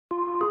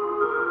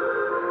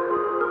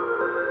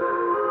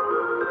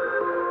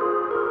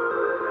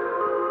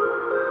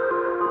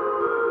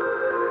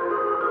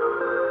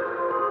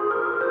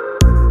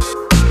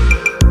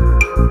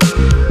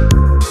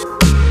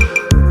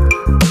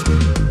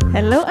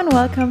and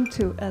welcome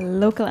to A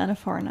Local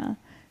Anaphorna.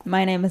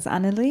 My name is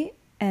Annelie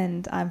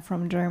and I'm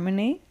from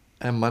Germany.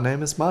 And my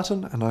name is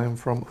Martin and I am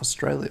from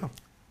Australia.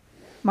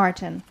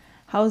 Martin,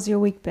 how's your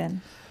week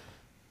been?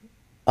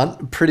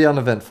 Pretty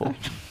uneventful.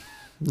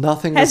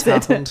 Nothing has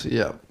happened.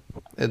 Yeah,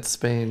 it's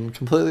been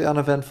completely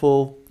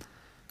uneventful.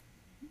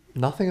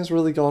 Nothing has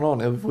really gone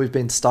on. We've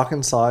been stuck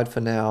inside for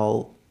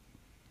now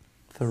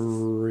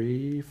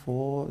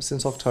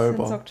since October.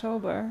 Since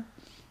October.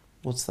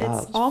 What's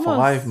that? It's almost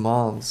 5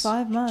 months.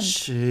 5 months.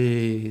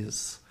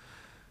 Jeez.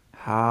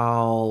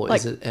 How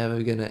is it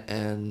ever going to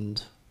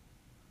end?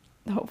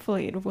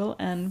 Hopefully it will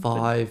end.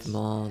 5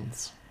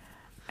 months.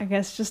 I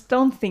guess just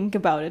don't think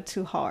about it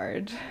too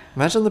hard.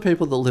 Imagine the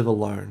people that live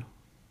alone.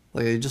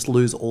 Like, you just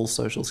lose all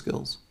social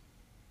skills.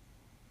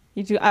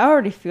 You do. I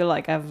already feel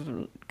like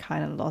I've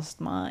kind of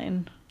lost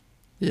mine.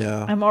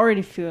 Yeah. I'm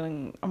already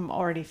feeling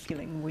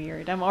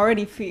weird. I'm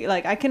already feel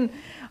like I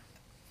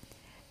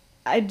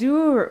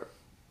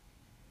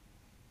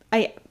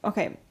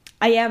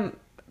am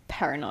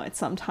paranoid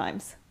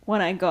sometimes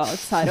when I go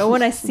outside or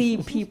when I see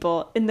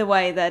people in the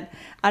way that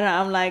I don't know,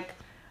 I'm like,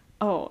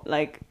 oh,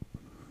 like,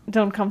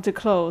 don't come too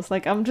close.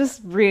 Like, I'm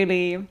just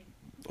really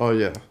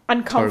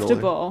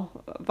uncomfortable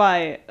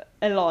by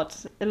a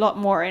lot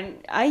more.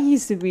 And I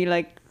used to be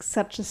like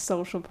such a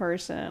social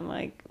person,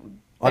 like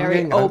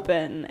very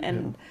open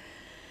and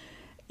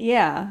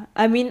yeah.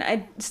 I mean,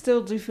 I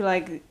still do feel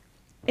like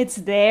it's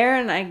there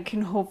and I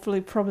can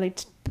hopefully probably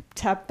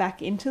tap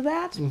back into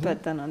that. Mm-hmm.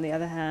 But then on the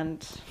other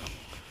hand...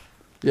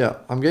 Yeah,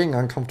 I'm getting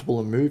uncomfortable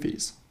in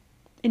movies.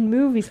 In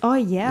movies? Oh,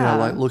 yeah. Yeah,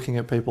 like looking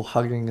at people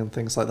hugging and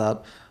things like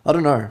that. I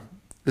don't know.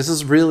 This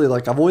is really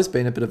like... I've always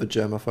been a bit of a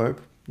germaphobe.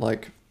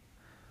 Like,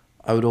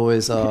 I would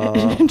always... a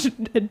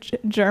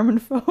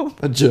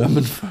Germanphobe? A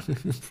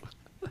Germanphobe.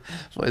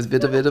 Always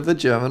been a bit of a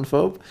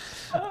Germanphobe.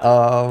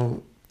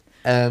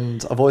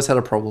 And I've always had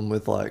a problem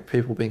with like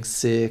people being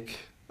sick.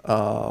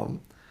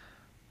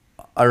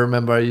 I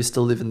remember I used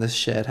to live in this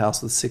shared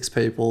house with 6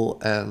 people,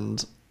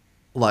 and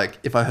like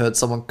if I heard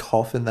someone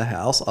cough in the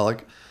house,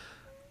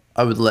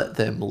 I would let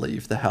them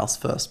leave the house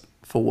first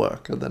for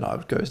work, and then I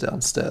would go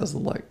downstairs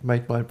and like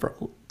make my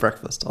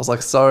breakfast. I was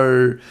like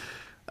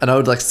and I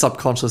would like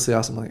subconsciously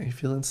ask them like, "Are you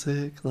feeling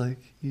sick? Like,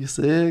 are you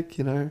sick?"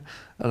 You know,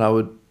 and I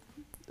would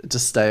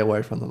just stay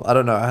away from them. I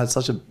don't know. I had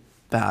such a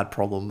bad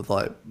problem with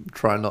like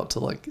trying not to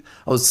like.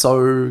 I was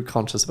so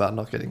conscious about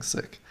not getting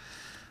sick.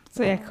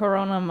 So yeah,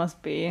 Corona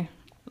must be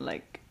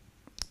like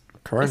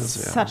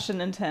such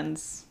an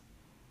intense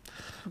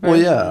version. Well,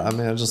 yeah, I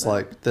mean, I'm just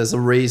like, there's a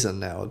reason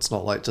now. It's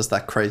not like just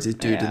that crazy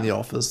dude in the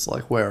office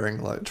like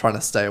wearing, like trying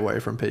to stay away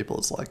from people.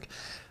 It's like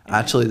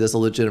actually there's a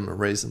legitimate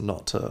reason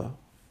not to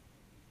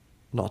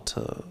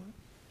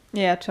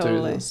yeah,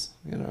 totally do this,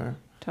 you know.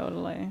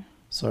 Totally.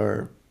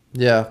 So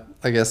yeah,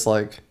 I guess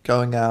like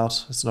going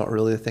out, it's not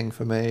really a thing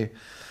for me.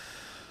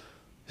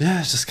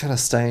 Yeah, it's just kind of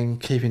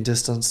keeping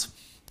distance.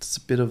 It's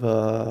a bit of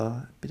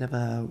a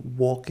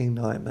walking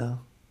nightmare.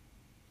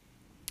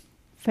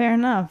 Fair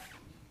enough.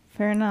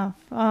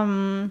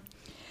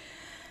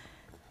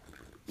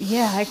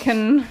 Yeah, I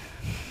can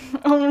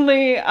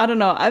only, I don't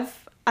know.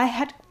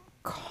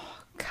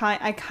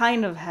 I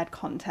kind of had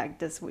contact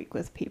this week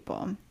with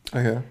people.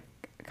 Okay.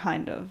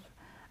 Kind of.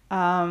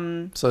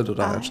 So did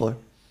I actually.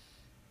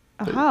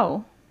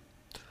 How?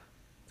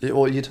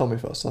 Well, you tell me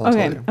first. I'll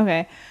tell you.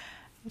 Okay.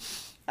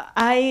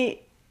 I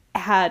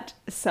had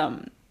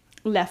some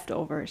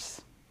leftovers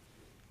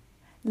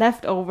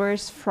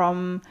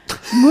from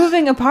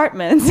moving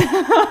apartments.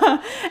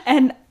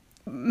 And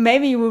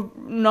maybe you would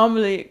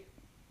normally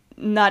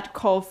not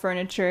call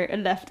furniture a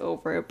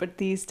leftover, but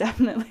these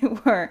definitely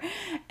were.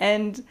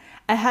 And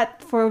I had,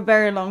 for a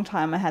very long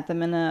time, I had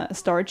them in a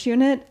storage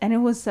unit, and it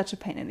was such a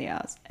pain in the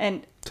ass.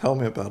 And tell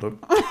me about it.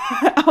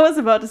 I was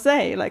about to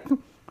say, like,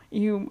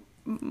 you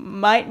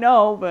might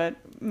know, but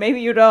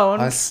maybe you don't.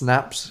 I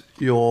snapped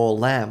your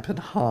lamp in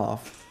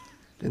half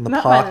in the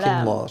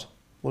parking lot.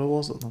 What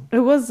was it then? It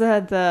was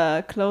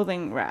the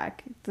clothing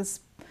rack.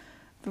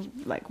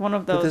 Like one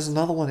of those. But there's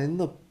another one in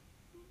the...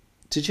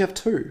 Did you have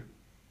 2?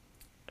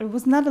 It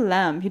was not a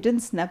lamp. You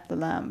didn't snap the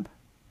lamp.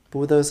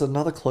 But there's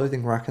another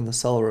clothing rack in the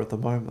cellar at the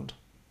moment.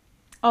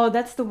 Oh,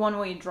 that's the one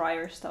where you dry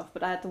your stuff.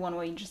 But I had the one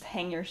where you just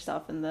hang your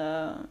stuff in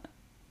the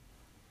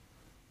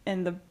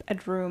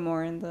bedroom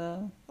or in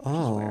the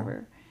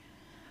wherever.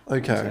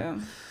 Okay.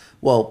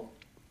 Well,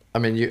 I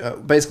mean,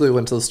 you basically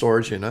went to the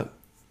storage unit,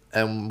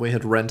 and we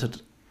had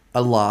rented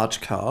a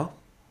large car,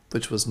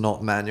 which was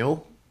not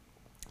manual.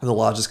 The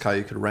largest car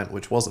you could rent,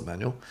 which wasn't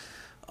manual.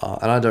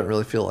 And I don't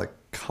really feel like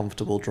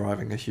comfortable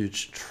driving a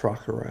huge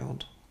truck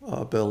around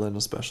Berlin,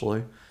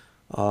 especially.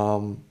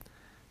 And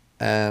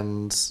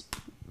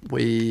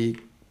we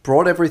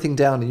brought everything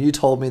down, and you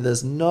told me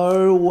there's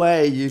no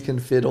way you can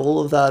fit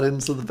all of that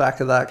into the back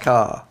of that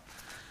car.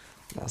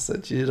 I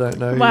said, you don't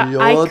know who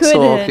you're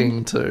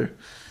talking to.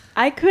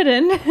 I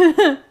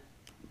couldn't.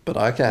 But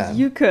I can.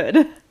 You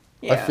could.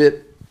 Yeah. I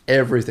fit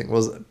everything.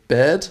 Was it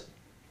bed,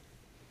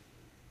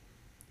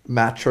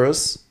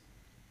 mattress,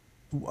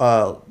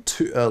 a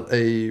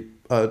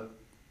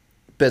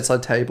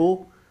bedside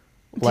table,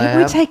 lamp.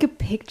 Did we take a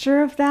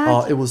picture of that?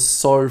 Oh, it was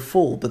so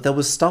full, but there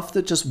was stuff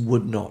that just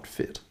would not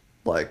fit.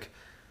 Like,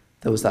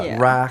 there was that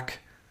rack,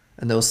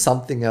 and there was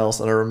something else,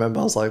 and I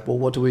remember I was like, well,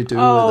 what do we do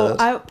with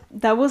it?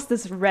 That was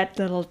this red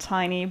little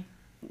tiny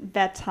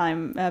bed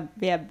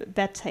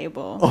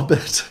table. Oh,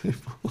 bed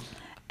table.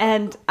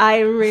 And I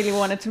really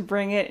wanted to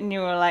bring it, and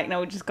you were like,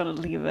 no, we're just going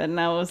to leave it. And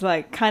I was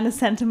like kind of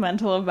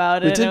sentimental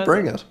about it. We did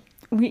bring it.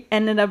 We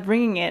ended up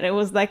bringing it. It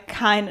was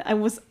like I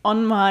was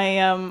on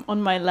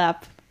my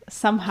lap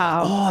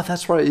somehow. Oh,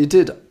 that's right, you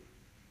did.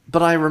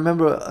 But I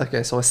remember,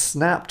 okay, so I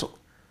snapped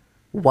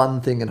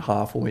one thing in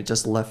half when we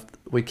just left.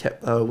 We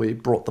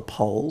brought the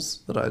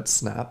poles that I had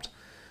snapped.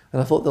 And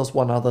I thought there was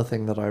one other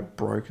thing that I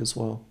broke as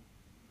well.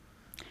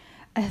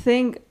 I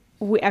think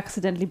we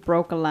accidentally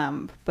broke a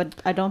lamp,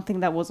 but I don't think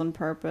that was on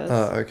purpose.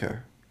 Oh, okay.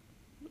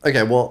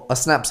 Okay, well, I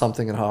snapped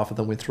something in half and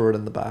then we threw it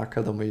in the back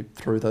and then we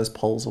threw those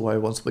poles away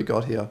once we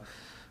got here.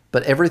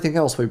 But everything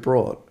else we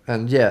brought.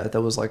 And yeah, there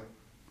was like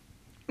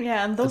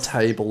and a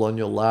table on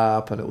your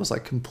lap and it was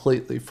like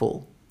completely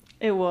full.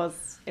 It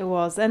was.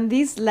 And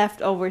these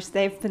leftovers,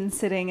 they've been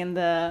sitting in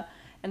the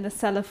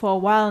cellar for a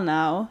while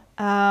now.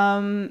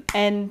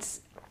 And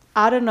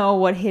I don't know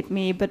what hit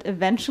me, but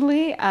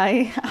eventually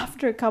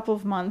after a couple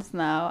of months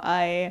now,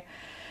 I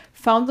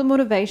found the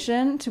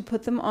motivation to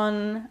put them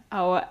on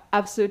our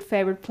absolute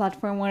favorite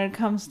platform when it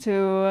comes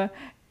to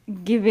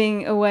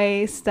giving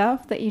away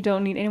stuff that you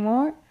don't need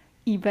anymore,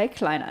 eBay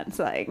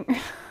Kleinanzeigen.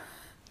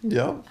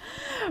 Yeah.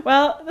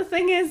 Well, the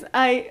thing is,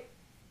 I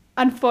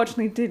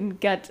unfortunately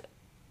didn't get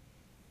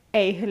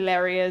a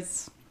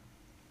hilarious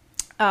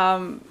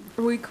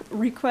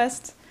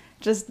request.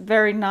 Just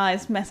very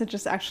nice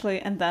messages actually,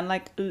 and then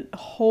like a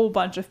whole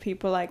bunch of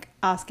people like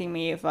asking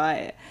me if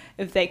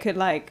they could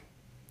like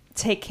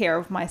take care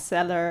of my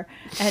cellar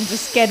and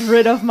just get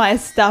rid of my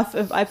stuff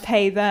if I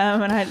pay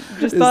them. And I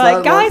just thought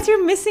like, guys,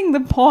 you're missing the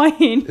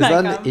point. Is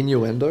that an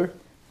innuendo?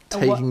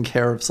 Taking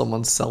care of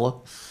someone's cellar?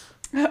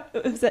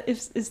 Is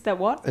that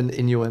what? An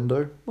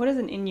innuendo? What is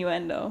an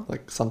innuendo?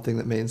 Like something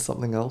that means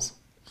something else.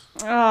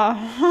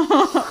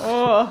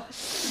 Oh,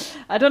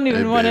 I don't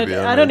even want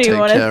to. I don't even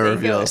want to think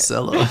of your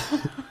cellar.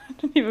 I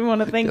don't even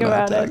want to think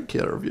about it. Take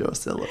care of your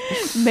cellar.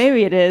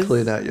 Maybe it is.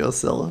 Clean out your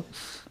cellar.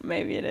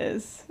 Maybe it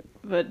is,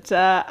 but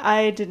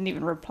I didn't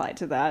even reply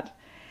to that.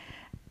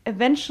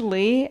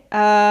 Eventually,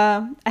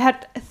 I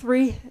had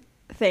 3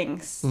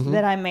 things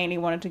that I mainly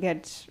wanted to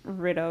get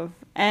rid of,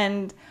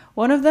 and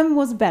one of them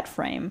was bed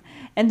frame.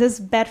 And this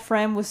bed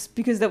frame was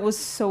because that was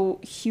so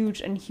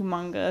huge and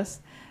humongous.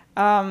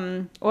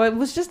 Or it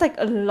was just like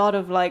a lot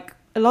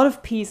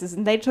of pieces,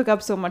 and they took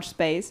up so much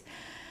space.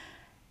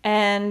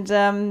 And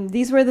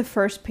these were the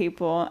first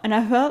people, and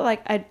I felt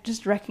like I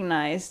just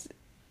recognized,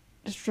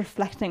 just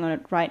reflecting on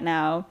it right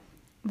now,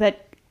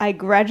 that I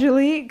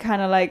gradually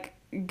kind of like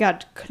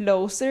got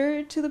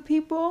closer to the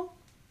people,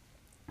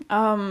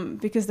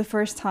 because the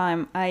first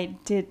time I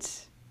did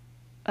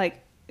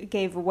like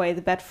gave away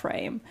the bed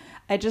frame,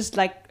 I just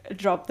like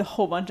dropped a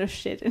whole bunch of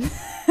shit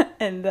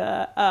in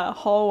the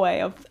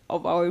hallway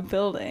of our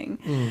building,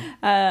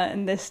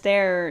 in the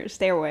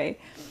stairway,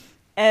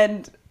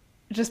 and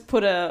just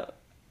put a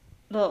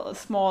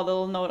small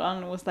little note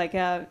on. It was like,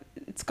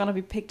 it's gonna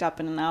be picked up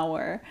in an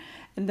hour.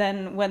 And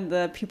then when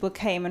the people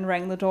came and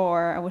rang the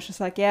door, I was just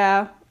like,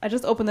 I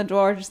just opened the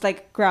door, just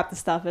like grab the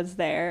stuff, it's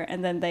there,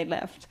 and then they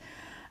left.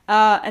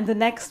 And the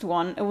next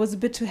one, it was a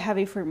bit too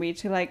heavy for me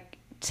to like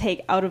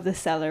take out of the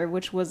cellar,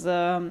 which was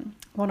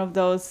one of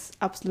those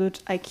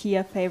absolute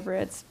IKEA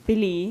favorites,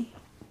 Billy.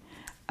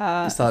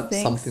 Is that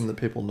something that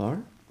people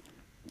know?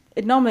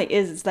 It normally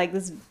is. It's like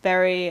this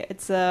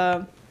it's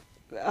a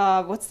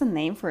what's the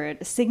name for it?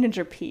 A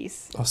signature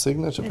piece. Oh,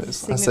 signature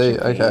piece. I see.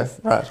 Piece. Okay,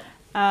 right.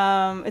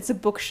 It's a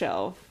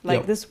bookshelf,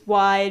 like this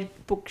wide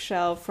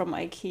bookshelf from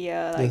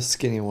IKEA. Like, the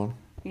skinny one.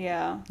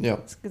 Yeah. Yeah.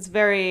 It's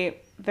very,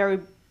 very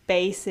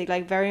basic,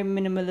 like very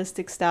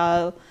minimalistic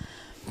style.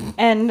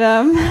 And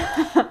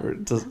we're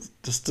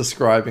just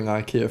describing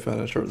IKEA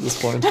furniture at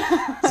this point.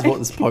 This is what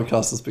this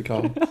podcast has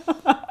become.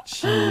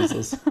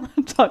 Jesus.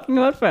 I'm talking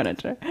about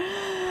furniture.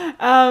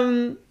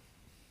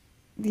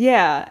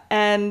 Yeah,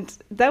 and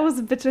that was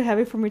a bit too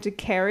heavy for me to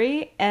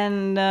carry,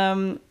 and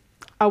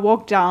I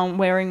walked down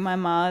wearing my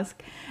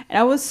mask, and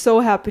I was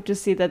so happy to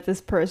see that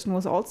this person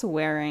was also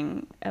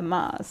wearing a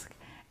mask.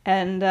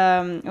 And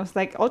I was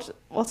like,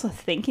 also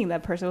thinking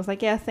that person was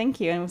like, yeah, thank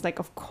you. And it was like,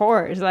 of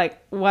course,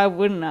 like, why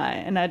wouldn't I?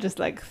 And I just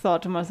like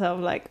thought to myself,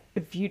 like,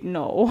 if you'd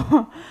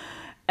know.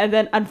 And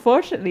then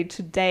unfortunately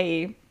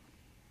today,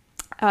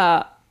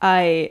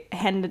 I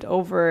handed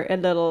over a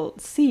little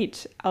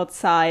seat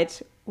outside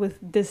with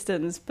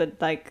distance, but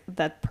like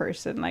that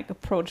person like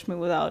approached me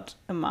without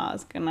a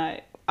mask. And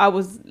I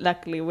was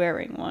luckily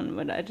wearing one,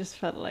 but I just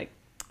felt like,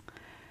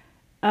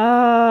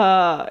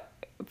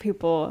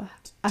 people...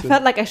 I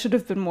felt like I should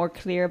have been more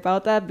clear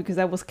about that, because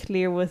I was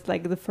clear with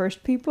like the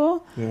first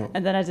people,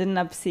 and then I didn't end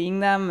up seeing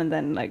them, and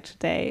then like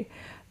today.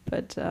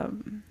 But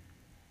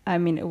I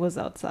mean, it was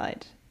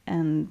outside,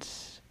 and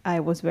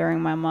I was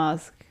wearing my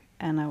mask,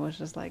 and I was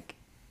just like,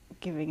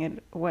 giving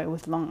it away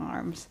with long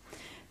arms.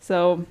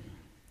 So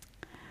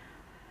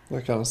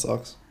that kind of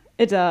sucks.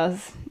 It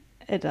does.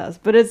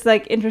 But it's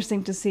like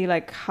interesting to see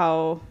like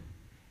how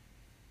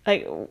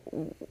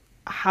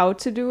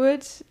to do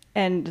it,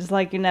 and it's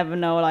like you never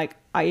know like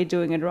are you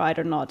doing it right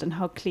or not, and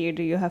how clear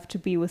do you have to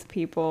be with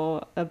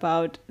people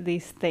about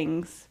these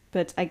things.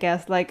 But I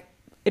guess like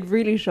it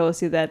really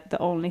shows you that the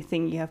only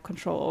thing you have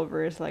control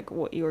over is like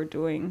what you're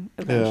doing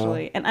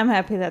eventually. And I'm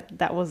happy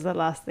that was the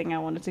last thing I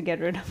wanted to get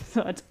rid of,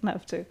 so I don't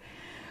have to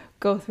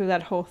go through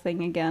that whole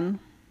thing again.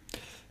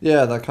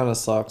 Yeah, that kind of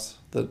sucks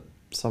that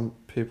some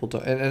people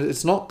don't, and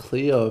it's not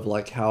clear of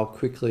like how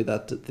quickly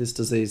that this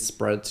disease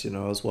spreads, you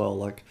know, as well.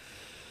 Like,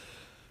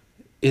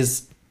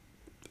 is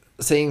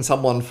seeing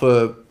someone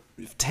for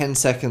 10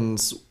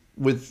 seconds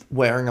with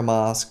wearing a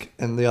mask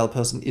and the other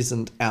person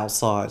isn't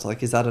outside,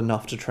 like, is that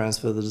enough to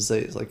transfer the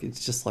disease? Like,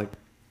 it's just like,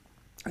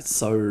 it's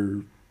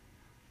so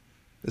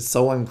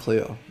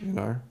unclear, you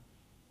know.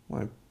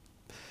 My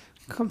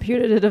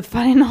computer did a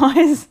funny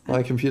noise.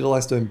 My computer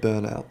likes doing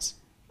burnouts.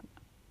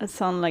 It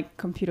sounded like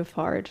computer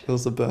fart. It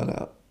was a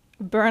burnout.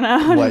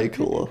 Burnout? Way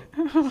cooler.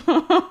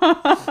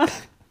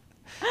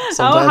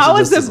 How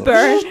is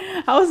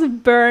a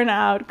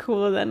burnout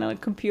cooler than a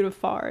computer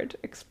fart?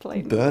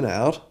 Explain.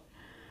 Burnout?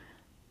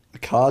 A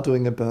car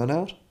doing a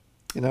burnout?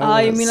 You know,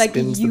 you mean like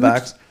a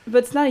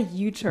but it's not a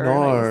U-turn.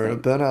 No, a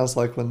burnout's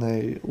like when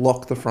they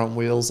lock the front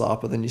wheels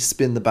up and then you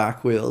spin the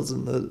back wheels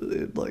and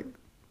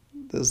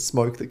there's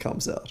smoke that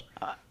comes out.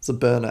 It's a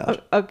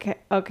burnout.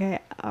 Okay,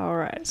 all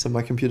right. So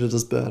my computer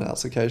does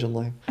burnouts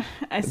occasionally.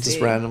 I see.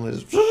 Just randomly,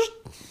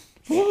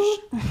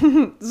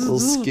 little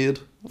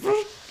skid.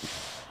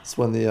 It's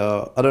when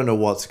I don't know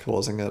what's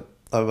causing it.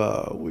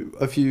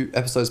 A few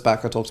episodes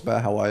back, I talked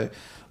about how I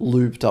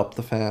lubed up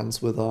the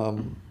fans with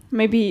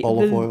maybe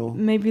olive oil.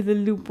 Maybe the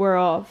lube wore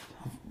off.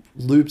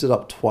 Lubed it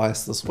up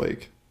twice this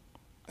week,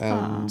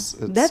 and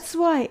that's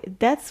why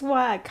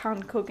I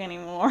can't cook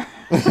anymore.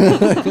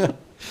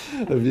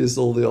 I've used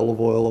all the olive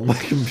oil on my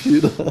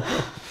computer.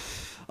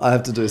 I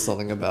have to do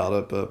something about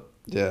it, but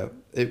yeah,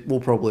 it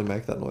will probably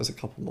make that noise a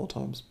couple more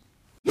times.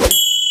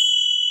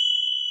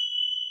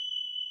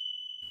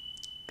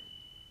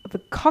 The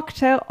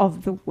cocktail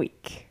of the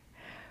week.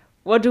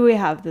 What do we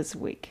have this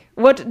week?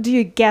 What do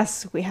you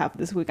guess we have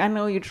this week? I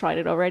know you tried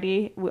it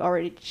already. We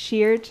already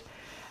cheered.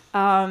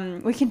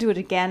 We can do it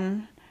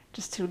again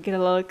just to get a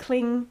little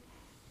cling.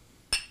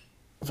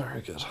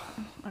 Very good.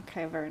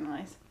 Okay, very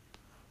nice.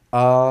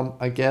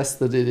 I guess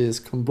that it is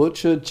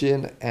kombucha,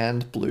 gin,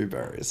 and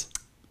blueberries.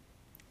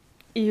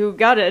 You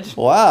got it.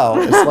 Wow,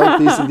 it's like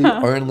these are the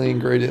only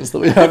ingredients that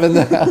we have in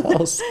the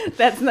house.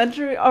 That's not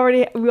true.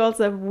 We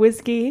also have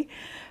whiskey,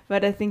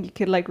 but I think you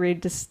could like really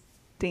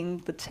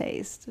distinct the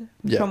taste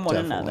from one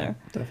another.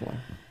 Definitely.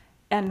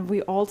 And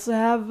we also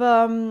have,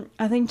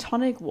 I think,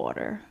 tonic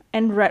water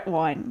and red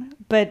wine.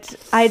 But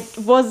I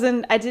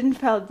didn't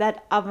feel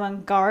that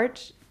avant-garde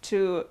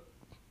to...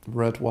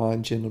 Red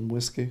wine, gin, and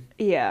whiskey.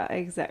 Yeah,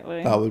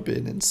 exactly. That would be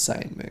an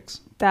insane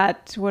mix.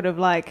 That would have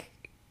like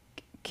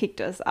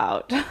kicked us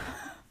out.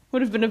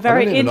 Would have been a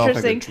very interesting. I don't even know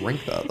if I could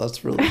drink that.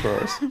 That's really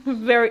gross.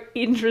 Very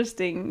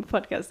interesting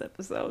podcast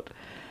episode.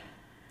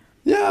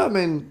 Yeah, I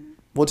mean,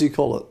 what do you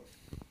call it?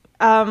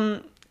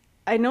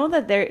 I know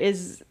that there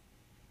is.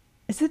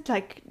 Is it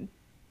like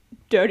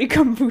dirty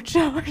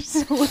kombucha or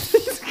so? What's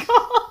it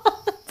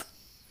called?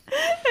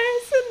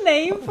 There's a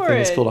name for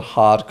it. It's called a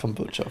hard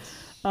kombucha.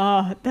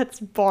 Oh, that's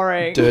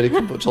boring. Dirty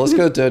kombucha. Let's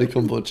go dirty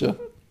kombucha.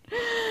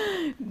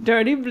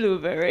 Dirty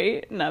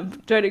blueberry. No,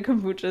 dirty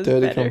kombucha is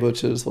dirty better.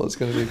 Kombucha is what it's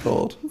going to be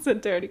called. It's a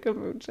dirty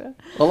kombucha.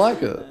 I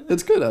like it.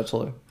 It's good,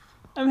 actually.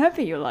 I'm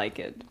happy you like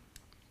it.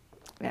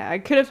 Yeah, I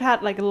could have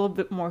had like a little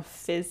bit more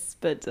fizz,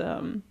 but...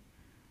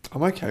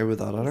 I'm okay with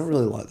that. I don't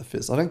really like the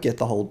fizz. I don't get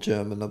the whole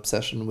German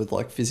obsession with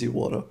like fizzy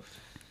water.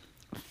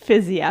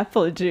 Fizzy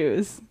apple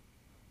juice.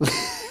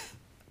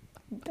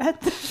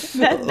 That's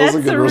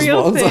a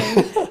real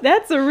thing.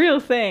 That's a real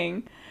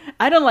thing.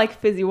 I don't like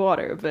fizzy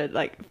water, but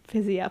like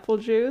fizzy apple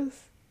juice.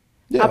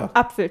 Yeah.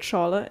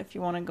 Apfelschorle, if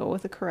you want to go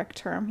with the correct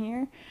term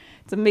here.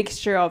 It's a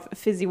mixture of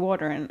fizzy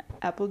water and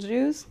apple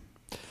juice.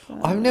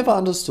 I've never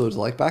understood.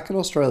 Like back in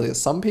Australia,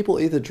 some people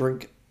either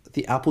drink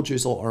the apple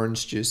juice or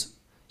orange juice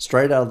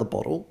straight out of the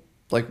bottle,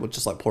 like we'll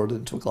just like pour it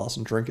into a glass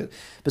and drink it.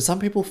 But some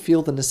people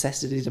feel the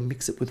necessity to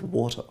mix it with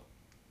water.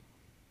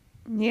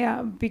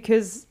 Yeah,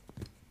 because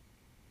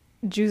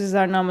juices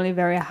are normally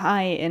very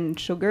high in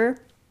sugar,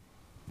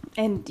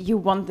 and you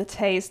want the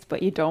taste,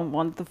 but you don't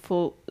want the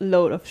full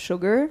load of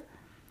sugar.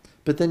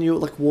 But then you're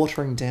like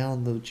watering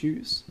down the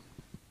juice.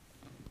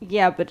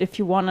 Yeah, but if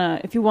you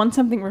want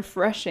something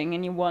refreshing,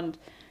 and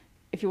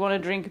if you want to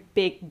drink a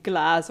big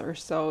glass or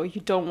so,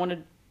 you don't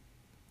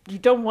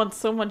want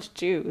so much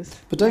juice.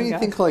 But don't you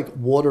think like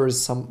water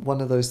is one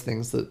of those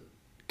things that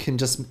can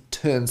just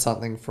turn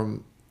something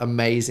from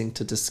amazing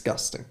to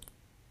disgusting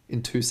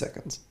in 2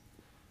 seconds?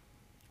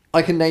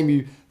 I can name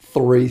you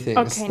 3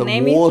 things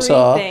that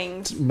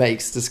water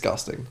makes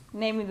disgusting.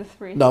 Name me the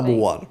 3 Number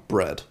 1,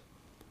 bread.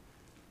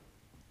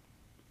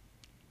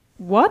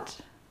 What?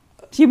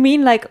 Do you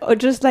mean like, or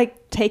just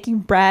like taking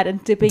bread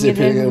and dipping it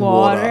in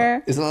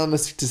water? Isn't that the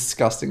most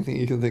disgusting thing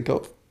you can think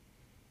of?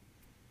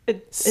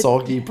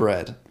 Soggy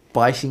bread.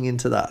 Biting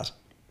into that.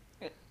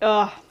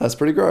 That's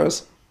pretty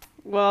gross.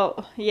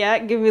 Well, yeah,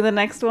 give me the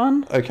next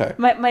one. Okay.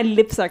 My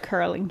lips are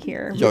curling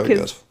here.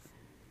 Yogurt.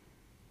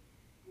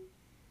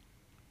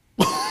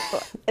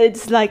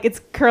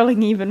 It's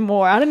curling even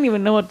more. I don't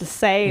even know what to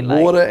say.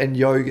 Water and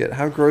yogurt.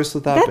 How gross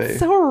would that be? That's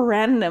so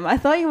random. I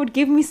thought you would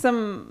give me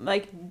some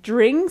like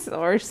drinks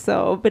or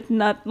so, but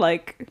not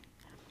like.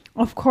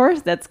 Of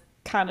course, that's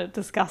kind of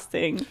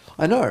disgusting.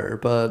 I know,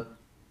 but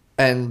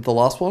and the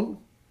last one,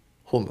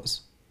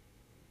 hummus.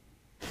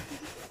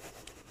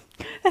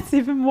 That's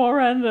even more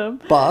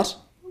random. But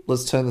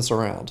let's turn this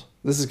around.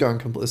 This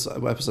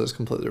episode is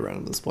completely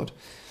random at this point.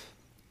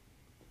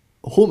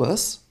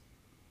 Hummus.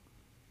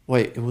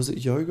 Wait, was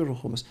it yogurt or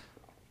hummus?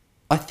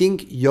 I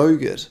think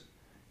yogurt.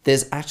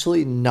 There's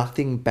actually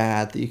nothing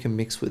bad that you can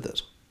mix with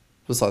it,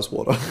 besides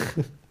water.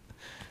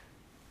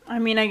 I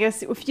mean, I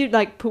guess if you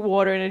like put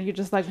water in it, you're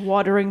just like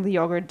watering the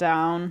yogurt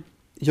down.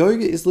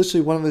 Yogurt is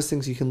literally one of those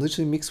things you can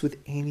literally mix with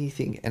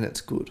anything, and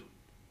it's good.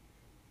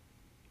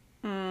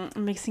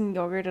 Mixing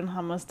yogurt and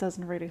hummus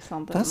doesn't really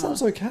sound that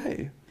sounds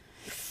okay.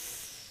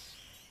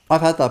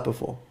 I've had that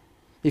before.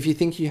 If you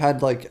think you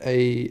had like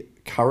a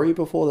curry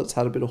before that's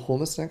had a bit of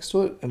hummus next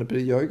to it and a bit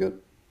of yogurt,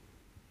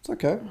 it's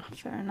okay.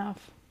 Fair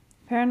enough.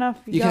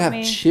 You can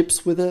have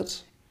chips with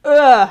it.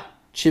 Ugh.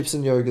 Chips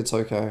and yogurt's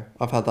okay.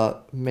 I've had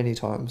that many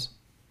times.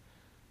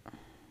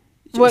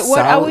 What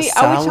are we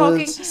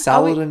talking?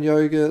 Salad and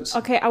yogurt.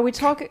 Okay, are we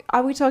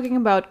talking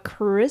about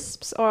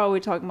crisps or are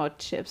we talking about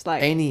chips?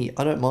 Like any,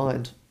 I don't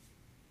mind.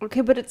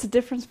 Okay, but it's a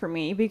difference for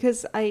me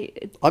because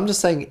I'm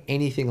just saying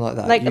anything like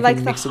that. Like you like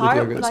can the mix hard,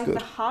 it with yogurt, like it's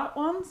good. the hot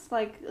ones,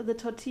 like the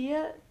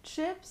tortilla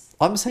chips.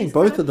 I'm saying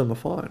both of them are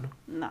fine.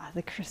 Nah,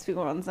 the crispy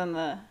ones and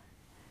the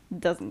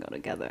doesn't go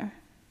together.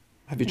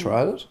 Have you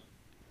tried it?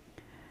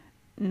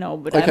 No,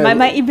 but okay,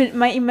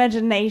 my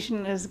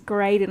imagination is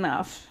great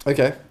enough.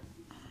 Okay,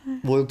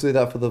 we'll do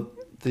that for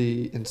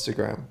the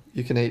Instagram.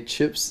 You can eat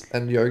chips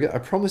and yogurt. I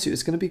promise you,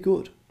 it's going to be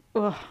good.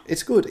 Ugh.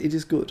 It's good. It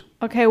is good.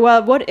 Okay,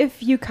 well, what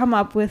if you come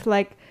up with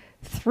like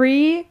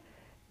 3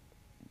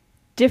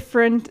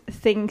 different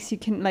things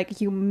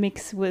you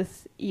mix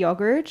with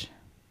yogurt?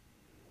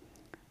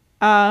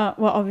 Well,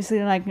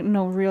 obviously, like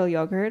no real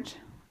yogurt,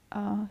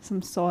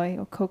 some soy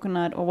or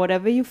coconut or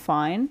whatever you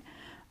find,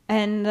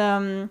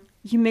 and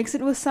you mix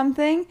it with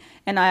something,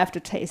 and I have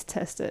to taste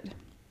test it.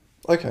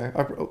 Okay.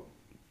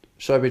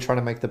 Should I be trying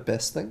to make the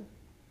best thing?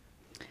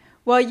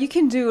 Well, you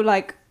can do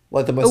like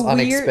the most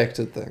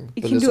unexpected thing,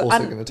 but it's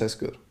also going to taste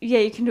good. Yeah,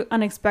 you can do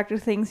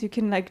unexpected things. You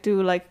can like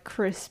do like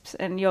crisps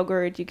and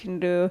yogurt. You can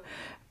do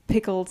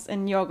pickles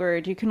and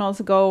yogurt. You can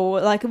also go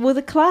like with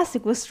a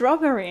classic with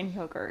strawberry and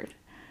yogurt.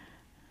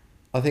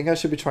 I think I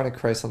should be trying to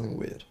create something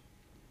weird.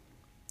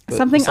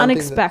 Something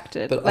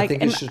unexpected. But I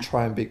think you should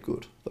try and be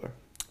good though.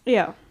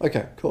 Yeah.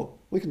 Okay, cool.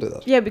 We can do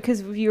that. Yeah,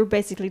 because you're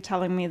basically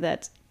telling me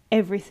that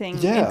everything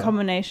in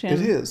combination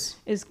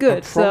is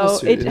good. So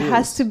it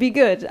has to be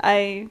good.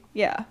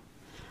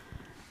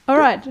 All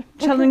right.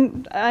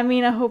 Challenge. Okay. I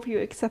mean, I hope you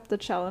accept the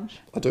challenge.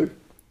 I do.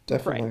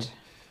 Definitely.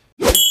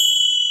 Right.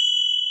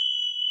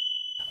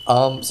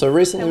 So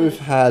recently we've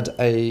had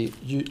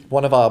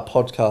one of our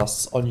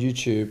podcasts on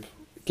YouTube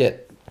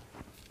get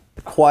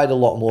quite a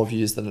lot more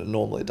views than it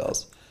normally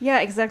does. Yeah,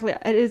 exactly.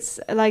 It's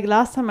like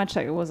last time I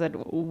checked, it was at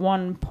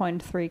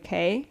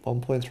 1.3K.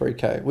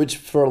 1.3K, which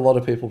for a lot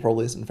of people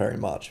probably isn't very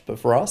much, but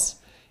for us,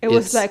 it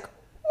was like,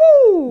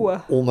 woo!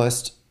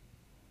 Almost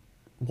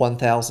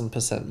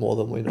 1,000% more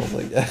than we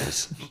normally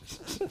get.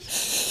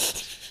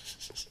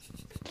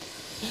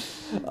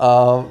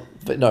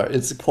 But no,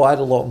 it's quite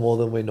a lot more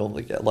than we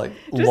normally get. Like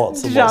just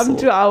lots and lots. Jump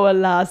to our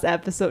last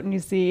episode and you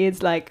see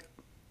it's like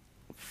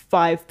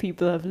 5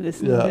 people have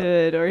listened to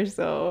it or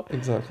so.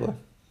 Exactly.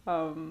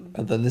 And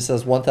then this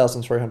has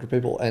 1,300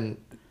 people and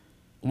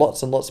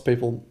lots of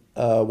people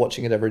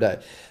watching it every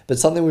day. But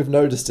something we've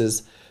noticed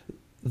is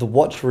the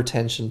watch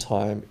retention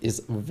time is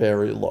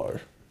very low.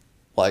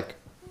 Like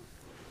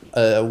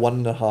a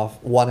 1 hour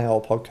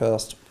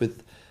podcast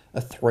with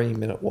a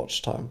 3-minute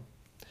watch time.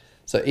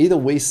 So either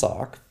we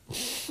suck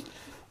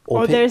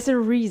or there's a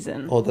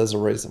reason. Or there's a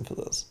reason for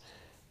this.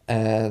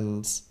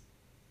 And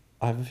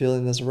I have a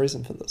feeling there's a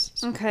reason for this.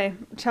 Okay.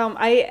 Chalm,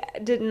 I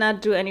did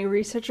not do any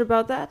research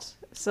about that.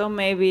 So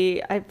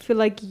maybe I feel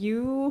like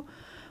you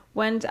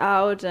went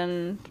out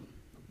and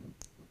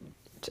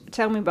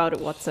tell me about it,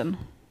 Watson.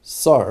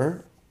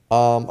 So,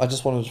 I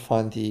just wanted to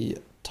find the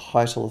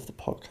title of the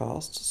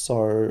podcast.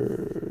 So,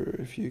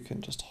 if you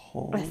can just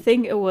hold. I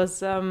think it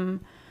was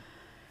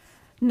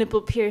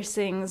nipple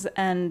piercings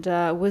and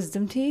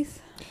wisdom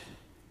teeth.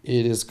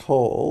 It is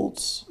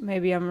called...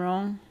 Maybe I'm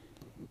wrong.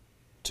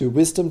 Do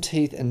wisdom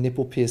teeth and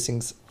nipple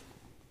piercings...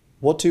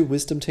 What do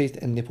wisdom teeth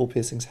and nipple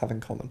piercings have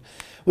in common?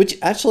 Which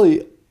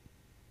actually,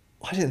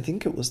 I didn't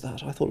think it was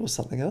that. I thought it was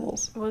something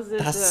else. Was it?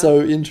 That's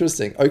so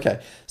interesting. Okay,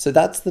 so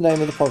that's the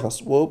name of the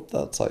podcast. Whoop,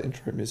 that's our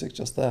intro music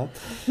just there.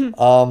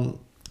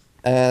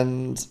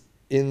 And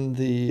in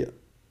the...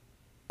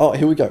 Oh,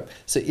 here we go.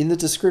 So in the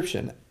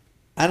description,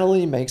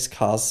 Annalie makes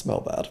cars smell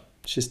bad.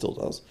 She still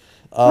does.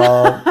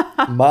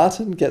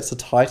 Martin gets a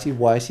tighty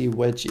whitey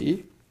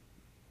wedgie.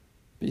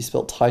 But you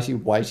spelled tighty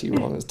whitey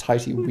wrong. It's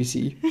tighty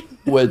witty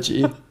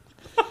wedgie.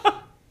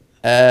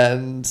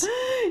 And...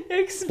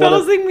 You're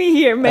exposing me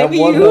here. Maybe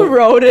you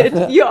wrote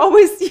it. You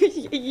always...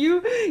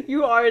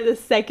 You are the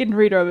second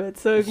reader of it.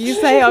 So if you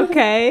say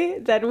okay,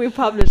 then we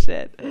publish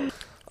it.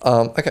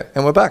 Okay,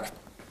 and we're back.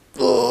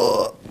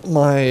 Ugh,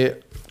 my...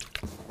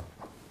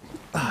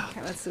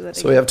 Okay, let's do that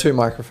So we have two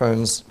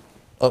microphones.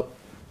 Oh,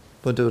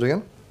 we'll do it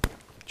again? Do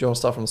you want to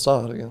start from the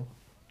start again?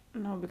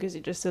 No, because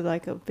you just did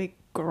like a big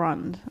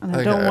grunt. And I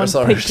Okay, don't want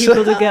sorry.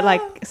 people to get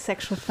like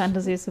sexual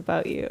fantasies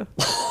about you.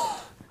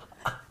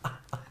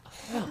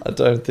 I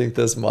don't think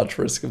there's much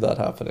risk of that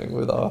happening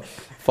with our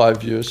 5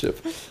 viewership.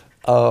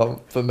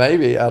 But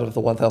maybe out of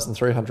the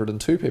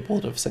 1,302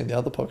 people that have seen the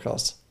other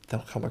podcast,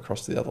 they'll come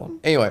across the other one.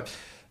 Anyway,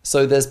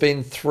 so there's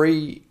been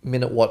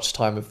 3-minute watch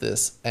time of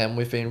this, and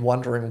we've been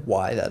wondering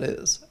why that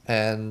is.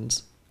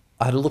 And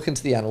I had a look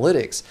into the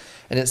analytics,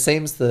 and it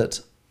seems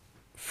that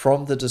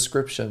from the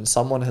description,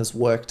 someone has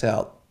worked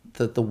out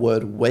that the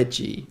word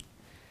wedgie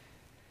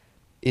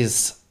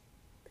is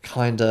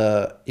kind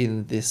of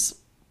in this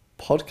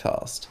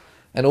podcast.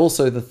 And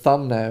also the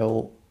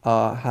thumbnail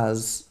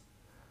has...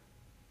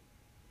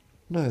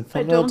 No, the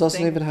thumbnail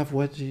doesn't even have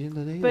wedgie in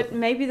it either. But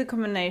maybe the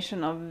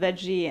combination of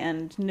veggie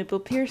and nipple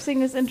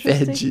piercing is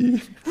interesting.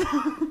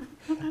 Veggie.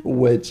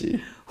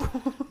 Wedgie.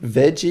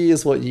 Veggie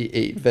is what you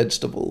eat.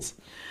 Vegetables.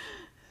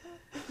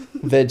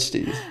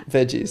 Veggies.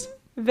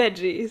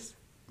 Veggies.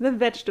 The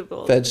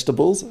vegetables.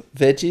 Vegetables.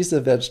 Veggies are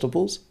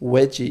vegetables.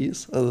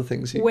 Wedgies are the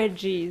things you...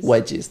 Wedgies.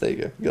 Wedgies, there you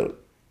go. You got it.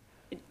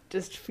 It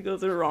just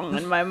feels wrong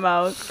in my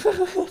mouth.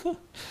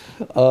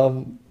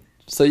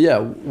 So yeah,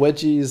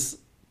 wedgies...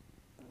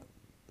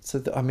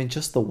 So, I mean,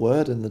 just the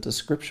word in the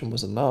description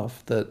was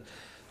enough that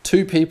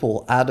 2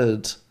 people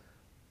added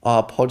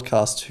our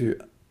podcast to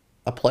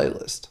a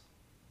playlist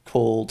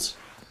called...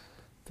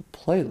 The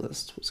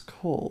playlist was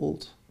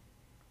called...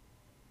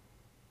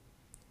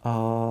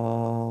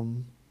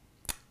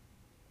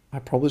 I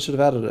probably should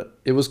have added it.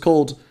 It was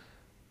called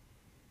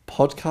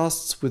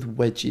Podcasts with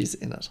Wedgies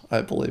in It,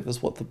 I believe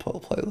is what the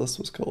playlist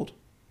was called.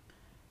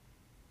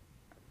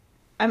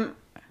 I'm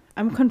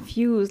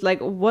confused.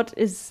 Like, what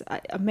is...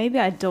 maybe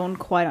I don't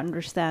quite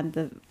understand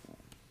the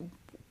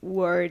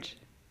word.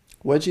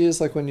 Wedgie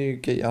is like when you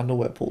get your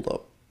underwear pulled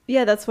up.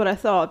 Yeah, that's what I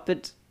thought,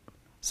 but...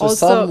 So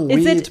also, some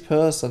weird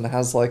person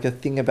has like a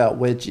thing about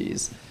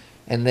wedgies,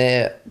 and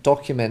they're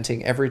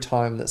documenting every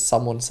time that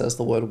someone says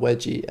the word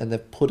wedgie, and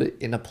they've put it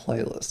in a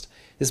playlist.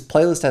 This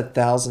playlist had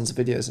thousands of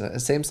videos in it. It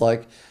seems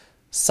like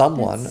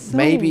someone, so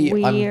maybe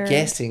weird. I'm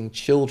guessing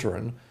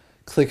children,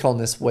 click on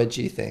this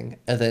wedgie thing,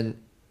 and then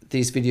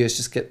these videos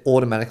just get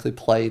automatically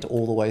played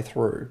all the way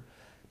through.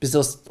 Because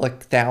there's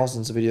like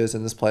thousands of videos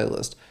in this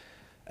playlist.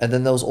 And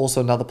then there was also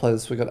another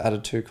playlist we got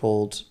added to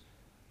called...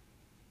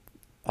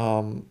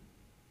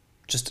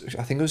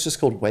 I think it was just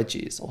called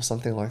Wedgies or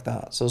something like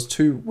that. So it was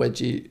 2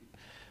 wedgie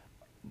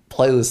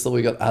playlists that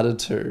we got added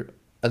to.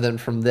 And then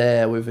from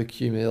there, we've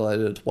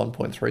accumulated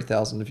 1.3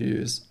 thousand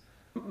views.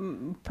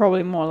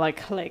 Probably more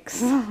like clicks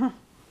than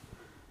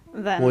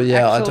well,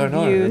 yeah, I don't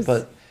views. know.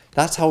 But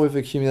that's how we've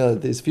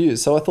accumulated these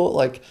views. So I thought,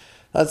 like,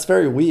 that's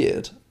very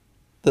weird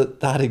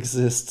that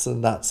exists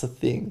and that's a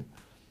thing.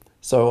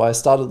 So I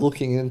started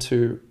looking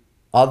into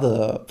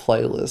other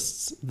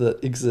playlists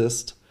that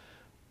exist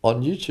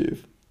on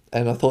YouTube.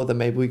 And I thought that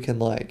maybe we can,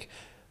 like,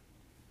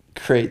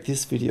 create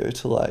this video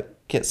to, like,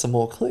 get some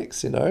more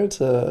clicks, you know,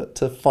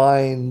 to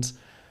find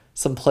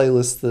some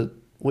playlists that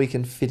we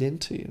can fit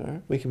into, you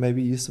know. We can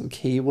maybe use some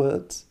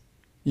keywords.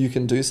 You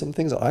can do some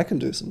things, I can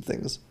do some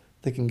things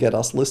that can get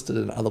us listed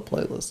in other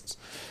playlists.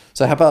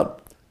 So how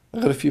about,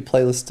 I've got a few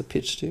playlists to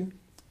pitch to you.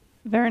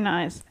 Very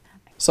nice.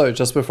 So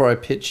just before I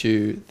pitch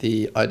you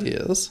the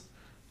ideas,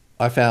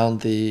 I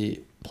found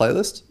the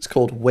playlist. It's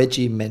called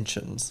Wedgie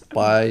Mentions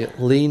by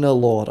Lena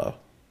Lauren,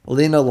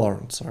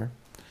 sorry.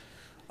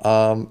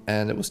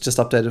 And it was just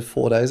updated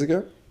 4 days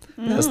ago.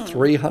 It has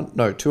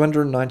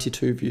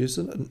 292 views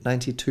in it,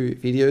 92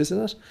 videos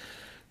in it.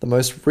 The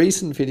most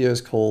recent video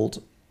is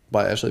called,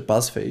 by actually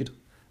BuzzFeed,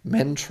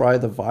 Men Try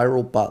the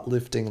Viral Butt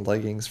Lifting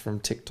Leggings from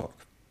TikTok.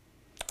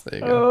 There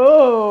you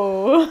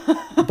go.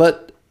 Oh.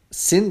 But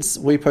since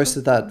we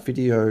posted that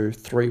video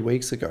 3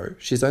 weeks ago,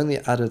 she's only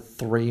added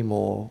 3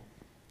 more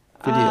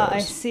videos. I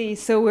see.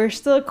 So we're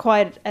still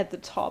quite at the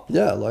top.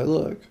 Yeah, like,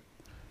 look.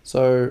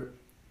 So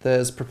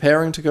there's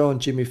Preparing to Go on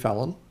Jimmy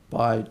Fallon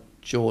by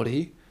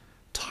Geordie.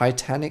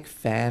 Titanic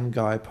Fan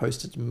Guy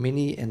posted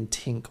Minnie and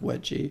Tink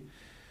Wedgie.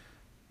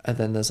 And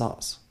then there's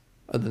us.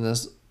 And then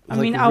there's... I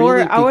mean,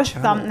 our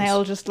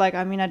thumbnail just like,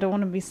 I mean, I don't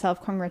want to be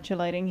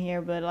self-congratulating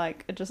here, but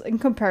like, just in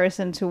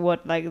comparison to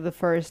what like the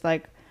first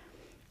like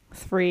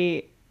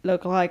 3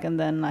 look like, and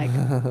then like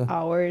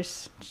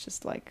ours, it's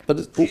just like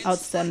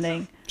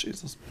outstanding.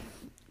 Jesus.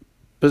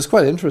 But it's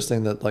quite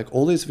interesting that like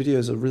all these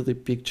videos are really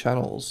big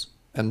channels,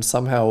 and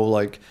somehow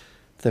like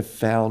they've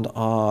found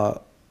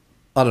our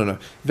I don't know.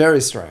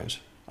 Very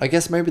strange. I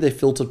guess maybe they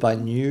filtered by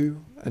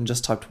new and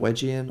just typed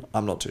wedgie in.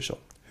 I'm not too sure.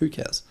 Who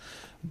cares?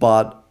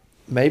 But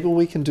maybe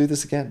we can do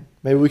this again.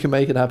 Maybe we can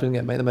make it happen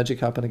again. Make the magic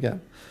happen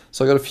again.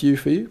 So I got a few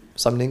for you.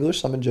 Some in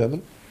English, some in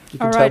German. You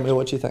can tell me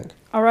what you think.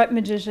 All right,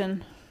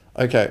 magician.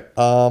 Okay.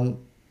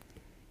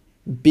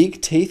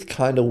 Big teeth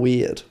kind of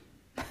weird.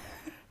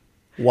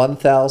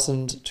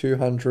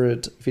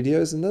 1,200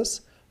 videos in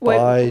this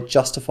by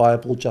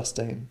Justifiable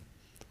Justine.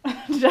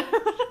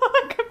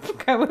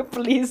 Can we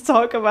please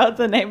talk about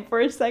the name for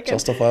a second?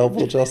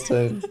 Justifiable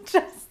Justine.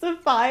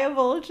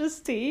 Justifiable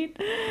Justine.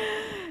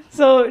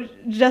 So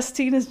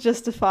Justine is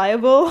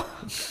justifiable.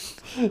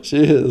 She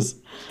is,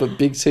 but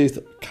big teeth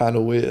kind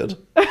of weird.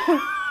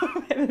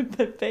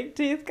 The big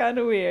teeth kind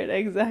of weird,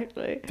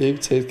 exactly. Big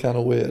teeth kind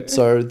of weird.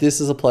 So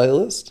this is a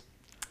playlist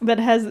that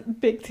has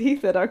big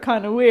teeth that are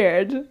kind of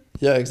weird.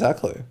 Yeah,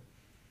 exactly.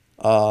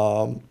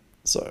 So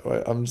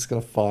wait, I'm just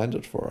gonna find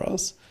it for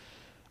us.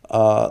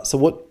 So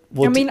what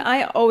I mean,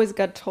 I always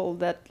got told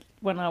that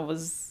when I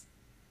was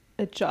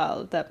a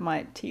child that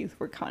my teeth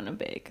were kind of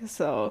big.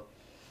 So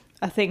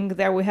I think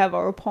there we have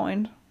our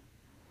point.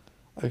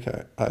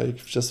 Okay,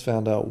 I've just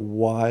found out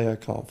why I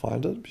can't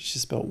find it. She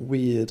spelled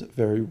weird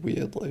very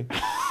weirdly.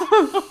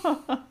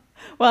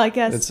 Well, I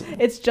guess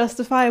it's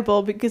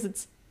justifiable because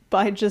it's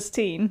by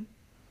Justine.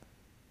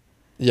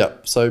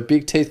 Yep, so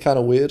big teeth kind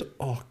of weird.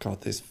 Oh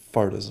god, these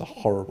photos are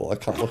horrible. I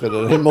can't look at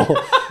it anymore.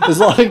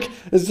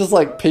 It's just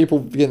like people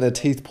getting their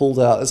teeth pulled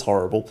out. It's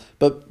horrible.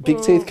 But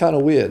big teeth kind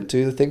of weird. Do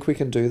you think we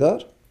can do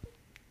that?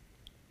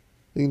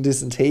 We can do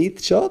some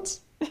teeth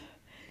shots?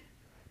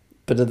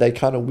 But are they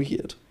kind of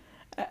weird?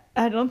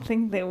 I don't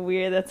think they're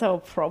weird. That's our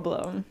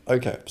problem.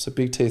 Okay, so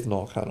big teeth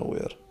not kind of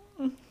weird.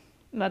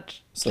 Not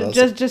so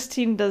just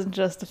Justine doesn't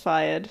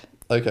justify it.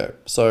 Okay,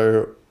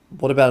 so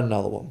what about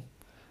another one?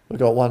 We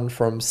got one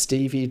from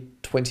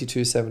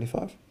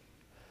Stevie2275.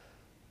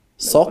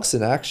 Socks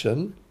in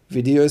action.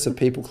 Videos of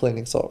people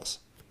cleaning socks.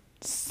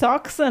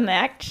 Socks in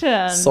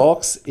action.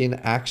 Socks in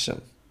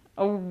action.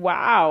 Oh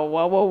wow!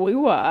 We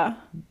were.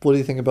 What do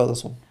you think about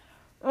this one?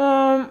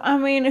 I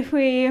mean, if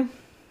we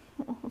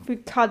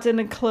cut in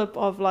a clip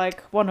of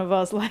like one of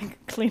us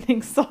like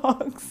cleaning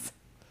socks.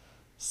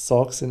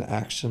 Socks in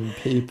action,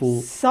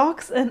 people.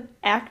 Socks in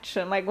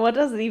action. Like, what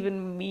does it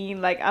even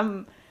mean? Like,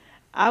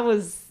 I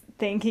was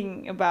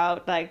thinking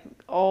about like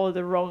all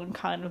the wrong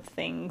kind of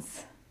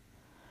things.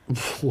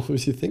 What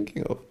was you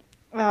thinking of?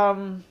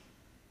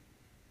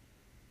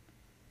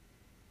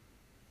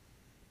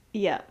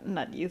 Yeah,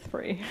 not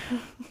U3.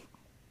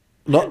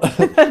 Not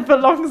that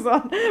belongs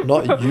on.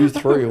 Not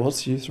U3.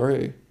 What's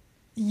U3?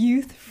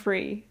 Youth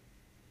free.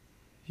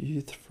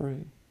 Youth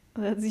free.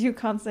 You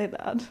can't say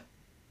that.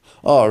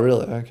 Oh,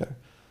 really? Okay.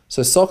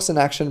 So Socks in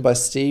Action by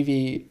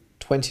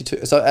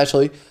Stevie22. So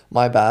actually,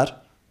 my bad.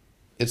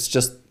 It's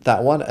just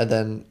that one, and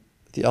then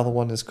the other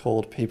one is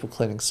called People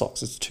Cleaning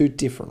Socks. It's two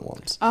different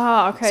ones.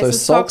 Ah, okay. So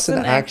Socks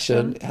in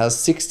Action has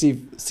 60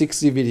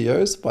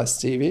 videos by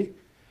Stevie.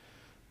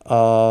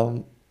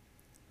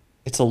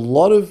 It's a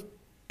lot of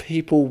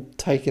people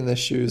taking their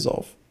shoes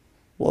off.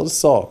 A lot of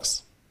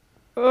socks.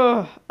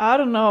 Ugh, I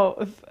don't know.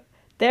 If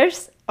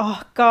there's...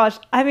 Oh, gosh.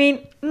 I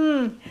mean,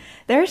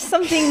 there's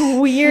something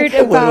weird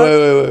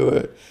about...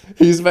 Wait.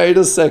 He's made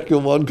a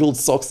second one called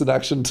Socks in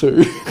Action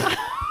 2.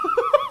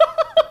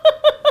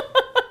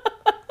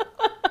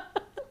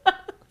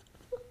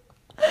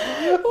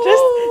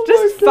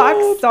 Just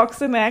fuck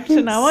Socks in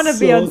Action. I want to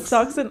be on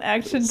Socks in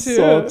Action 2.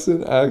 Socks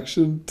in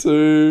Action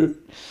 2.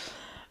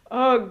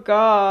 Oh,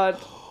 God.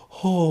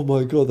 Oh,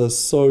 my God. That's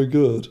so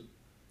good.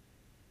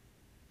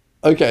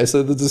 Okay,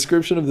 so the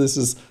description of this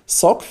is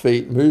sock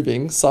feet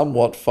moving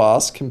somewhat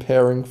fast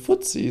comparing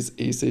footsies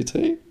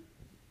ECT.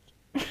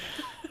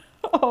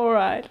 All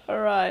right.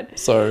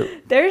 So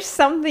there's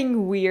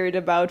something weird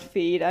about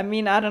feet. I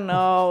mean, I don't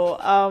know.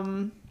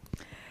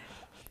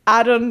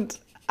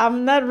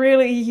 I'm not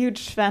really a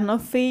huge fan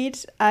of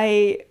feet.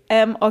 I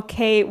am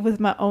okay with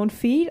my own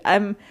feet.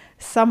 I'm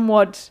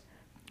somewhat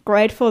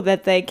grateful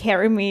that they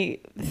carry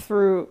me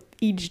through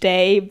each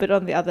day, but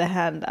on the other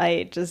hand,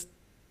 I just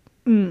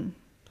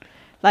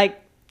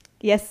like,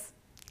 yes,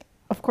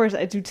 of course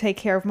I do take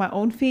care of my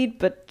own feet,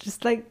 but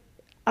just like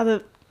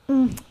other,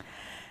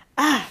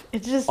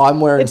 it just... I'm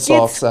wearing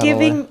socks,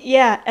 giving,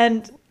 yeah,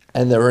 and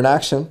they're in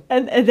action.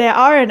 And they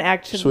are in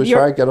action. Should we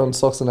try and get on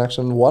Socks in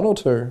Action 1 or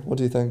 2? What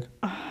do you think?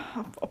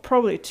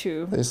 Probably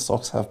 2. These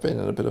socks have been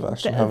in a bit of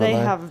action, haven't they? They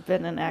have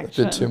been in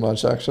action. A bit too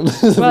much action.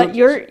 But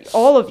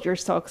all of your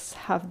socks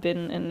have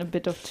been in a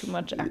bit of too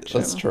much action.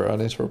 That's true. I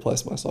need to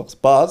replace my socks.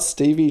 But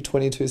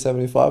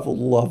Stevie2275 will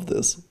love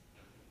this.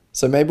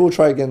 So maybe we'll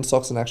try again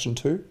Socks in Action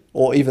 2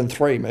 or even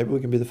 3. Maybe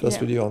we can be the first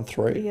video on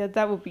 3. Yeah,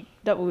 that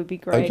would be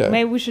great. Okay.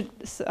 Maybe we should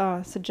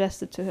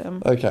suggest it to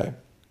him. Okay.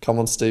 Come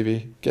on,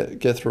 Stevie.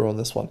 Get through on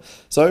this one.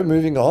 So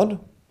moving on.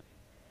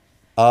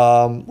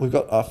 We've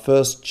got our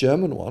first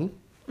German one.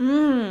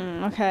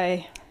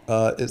 Okay.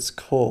 It's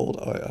called,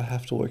 I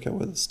have to work out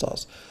where this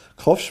starts.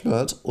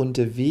 Kopfschmerz und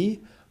wie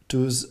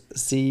du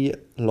sie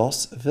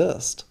los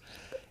wirst.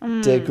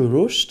 Der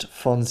Geruch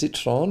von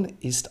Zitron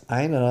ist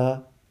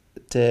einer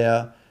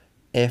der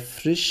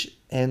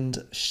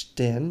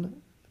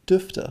erfrischendsten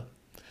Düfte.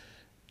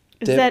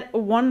 Is that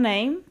one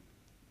name?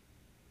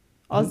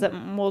 Or is that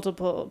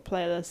multiple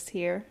playlists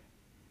here?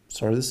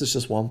 Sorry, this is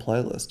just one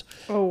playlist.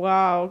 Oh,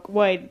 wow.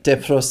 Wait. Der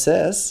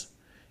Prozess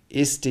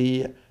ist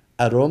die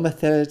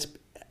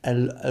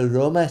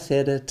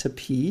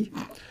Aromatherapie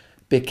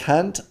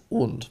bekannt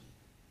und.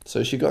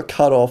 So she got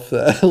cut off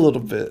there a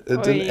little bit.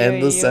 It didn't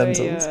end the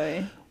sentence.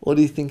 What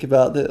do you think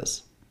about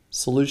this?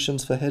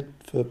 Solutions for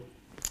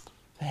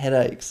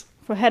headaches.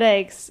 For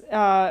headaches,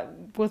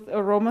 with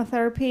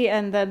aromatherapy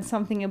and then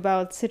something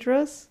about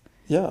citrus.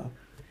 Yeah.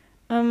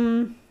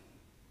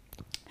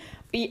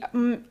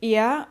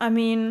 Yeah. I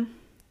mean.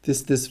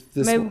 This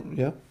one,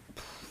 yeah.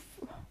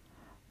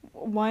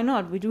 Why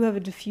not? We do have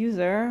a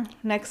diffuser.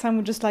 Next time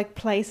we just like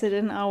place it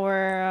in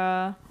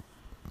our.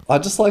 I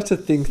just like to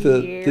think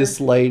that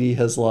this lady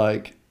has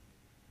like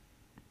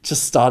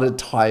just started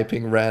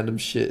typing random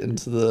shit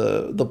into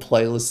the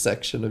playlist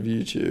section of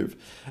YouTube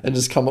and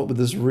just come up with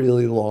this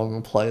really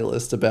long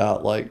playlist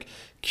about like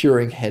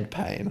curing head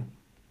pain.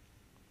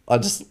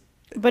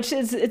 But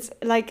it's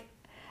like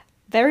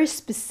very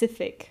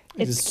specific.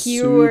 It's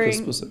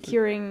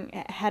curing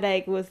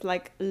headache with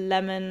like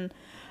lemon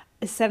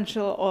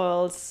essential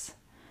oils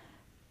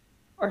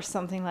or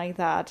something like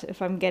that,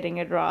 if I'm getting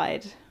it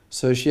right.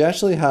 So she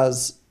actually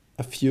has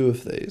a few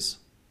of these.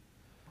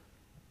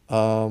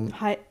 Are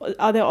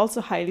they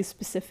also highly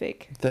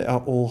specific? They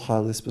are all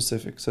highly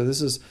specific. So this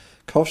is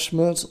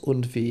Kopfschmerz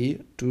und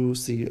wie du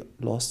sie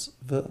los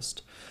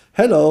wirst.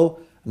 Hello,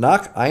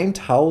 nach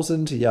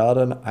 1000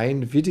 Jahren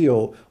ein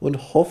Video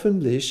und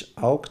hoffentlich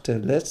auch der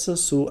letzte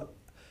zu...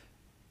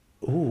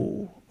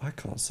 Ooh, I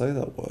can't say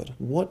that word.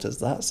 What does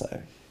that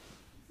say?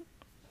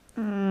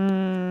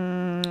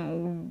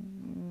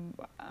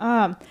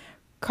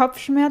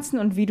 Kopfschmerzen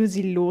und wie du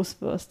sie los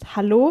wirst.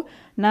 Hallo,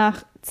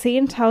 nach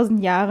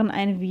 10.000 Jahren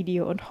ein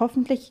Video und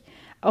hoffentlich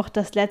auch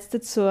das letzte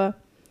zur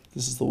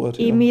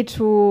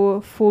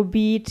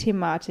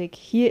Emetophobie-Thematik.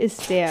 Hier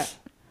ist der...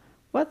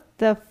 What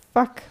the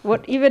fuck?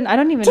 What even? I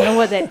don't even know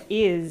what that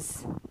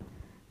is.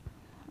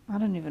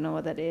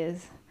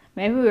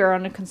 Maybe we're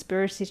on a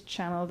conspiracy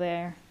channel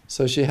there.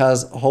 So she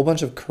has a whole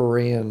bunch of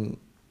Korean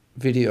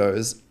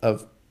videos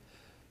of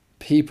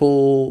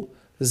people...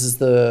 This is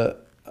the...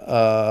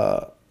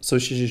 So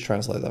should you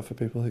translate that for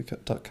people who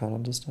can't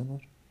understand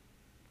that?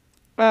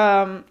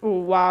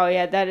 Oh, wow,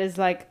 yeah, that is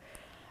like...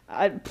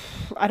 I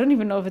don't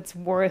even know if it's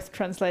worth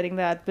translating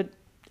that, but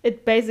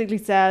it basically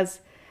says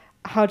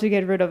how to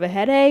get rid of a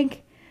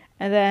headache,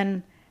 and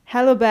then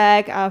hello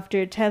back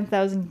after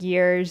 10,000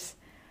 years.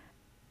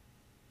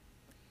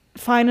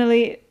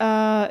 Finally,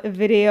 a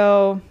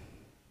video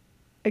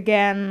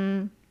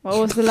again. What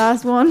was the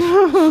last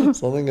one?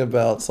 Something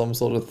about some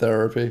sort of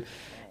therapy.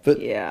 But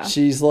yeah.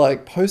 She's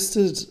like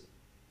posted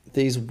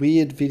these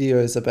weird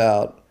videos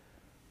about...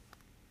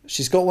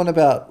 She's got one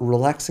about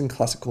relaxing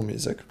classical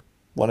music.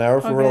 1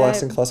 hour for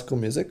relaxing classical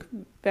music.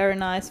 Very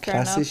nice, fair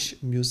enough.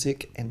 Klassisch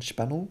Musik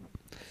Entspannung.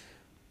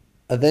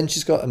 And then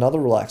she's got another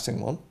relaxing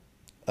one.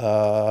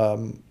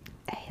 ASMR.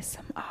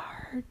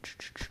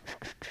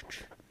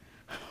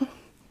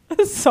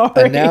 Sorry.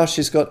 And now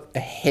she's got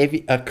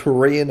a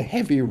Korean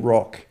heavy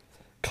rock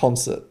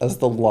concert as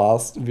the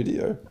last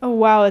video. Oh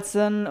wow, it's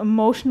an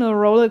emotional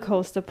roller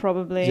coaster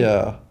probably.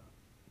 Yeah.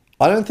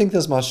 I don't think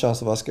there's much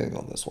chance of us getting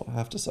on this one, I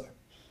have to say.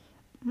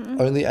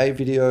 Mm-hmm. Only 8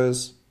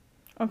 videos.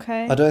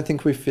 Okay. I don't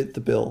think we fit the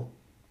bill.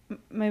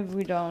 Maybe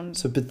we don't.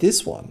 So, but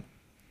this one,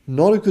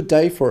 not a good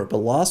day for it, but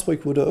last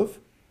week would have.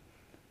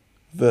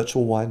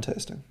 Virtual wine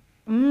tasting.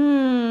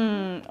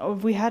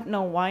 We had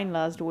no wine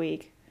last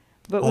week.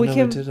 But we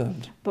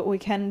didn't. But we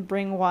can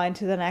bring wine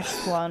to the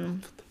next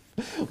one.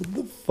 What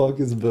the fuck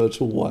is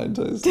virtual wine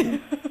tasting?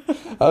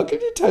 How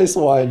can you taste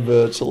wine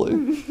virtually?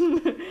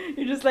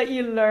 You just like,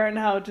 you learn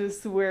how to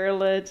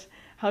swirl it,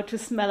 how to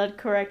smell it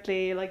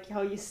correctly, like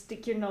how you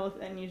stick your nose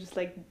and you just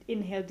like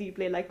inhale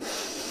deeply, like...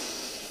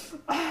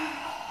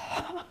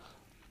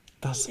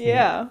 That's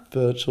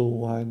virtual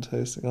wine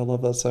tasting. I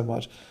love that so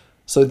much.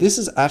 So this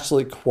is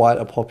actually quite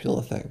a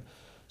popular thing.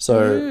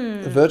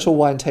 So a virtual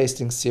wine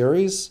tasting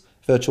series,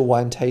 virtual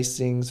wine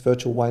tastings,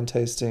 virtual wine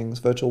tasting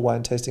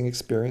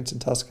experience in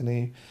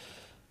Tuscany.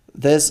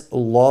 There's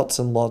lots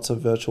and lots of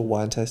virtual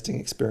wine tasting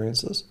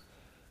experiences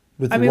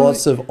with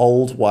lots of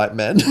old white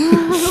men.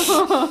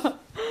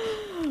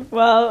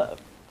 Well,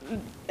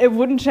 it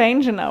wouldn't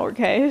change in our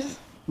case.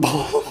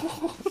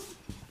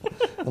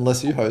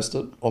 Unless you host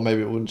it, or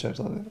maybe it wouldn't change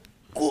something.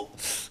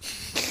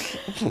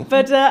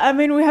 But I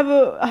mean, we have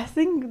I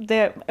think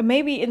there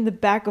maybe in the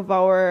back of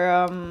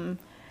our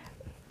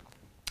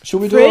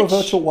should we fridge, do a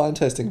virtual wine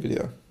tasting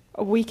video?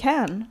 We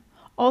can.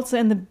 Also,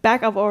 in the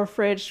back of our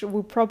fridge,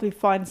 we'll probably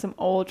find some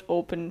old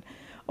open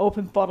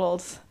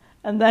bottles,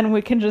 and then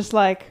we can just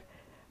like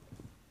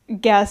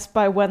guess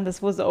by when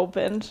this was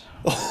opened.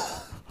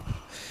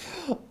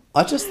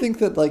 I just think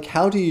that like,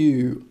 how do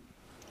you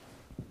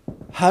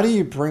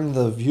bring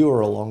the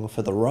viewer along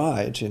for the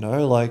ride? You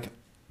know, like,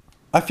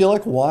 I feel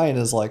like wine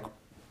is like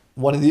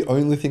one of the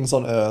only things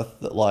on earth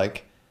that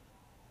like,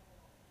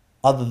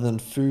 other than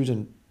food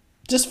and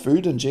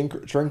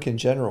drink in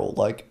general,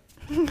 like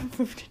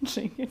food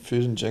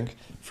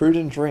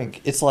and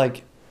drink. It's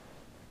like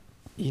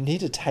you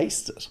need to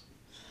taste it.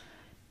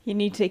 You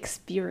need to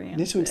experience. You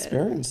need to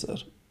experience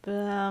it.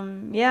 But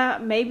yeah,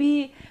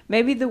 maybe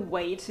the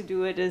way to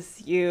do it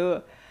is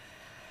you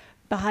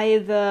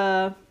buy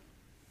the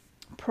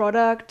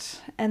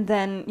product and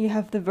then you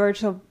have the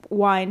virtual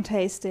wine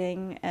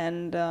tasting,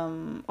 and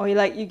or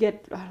you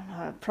get, I don't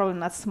know, probably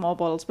not small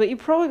bottles, but you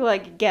probably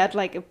like get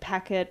like a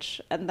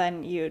package and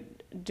then you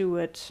do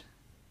it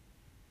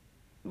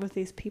with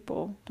these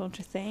people, don't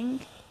you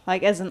think?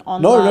 Like as an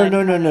online.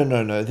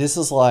 No. This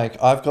is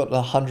like, I've got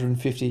a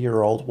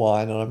 150-year-old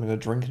wine and I'm going to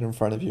drink it in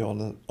front of you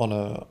on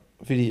a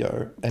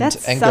video.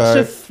 That's such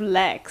a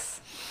flex.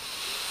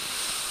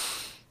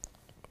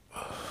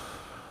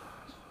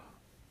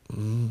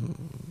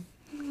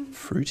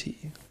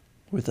 Fruity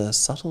with a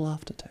subtle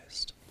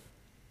aftertaste.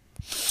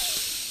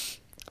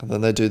 And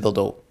then they do the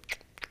little,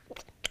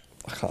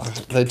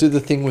 they do the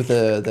thing with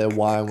their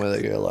wine where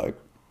they go like,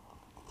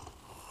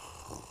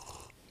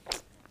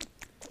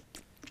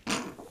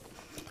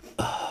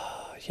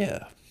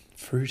 yeah,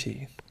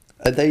 fruity.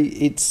 I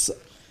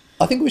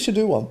think we should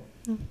do one.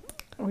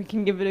 We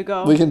can give it a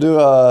go. We can do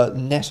a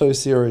Netto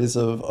series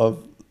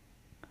of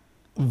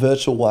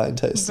virtual wine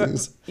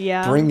tastings.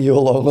 Yeah. Bring you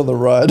along on the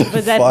ride of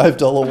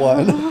 $5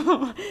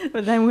 wine.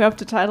 But then we have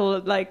to title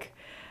it like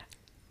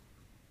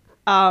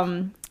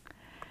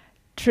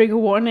trigger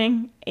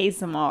warning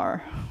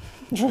ASMR.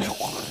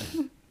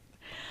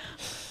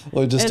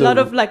 Or just a lot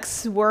of like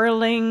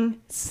swirling,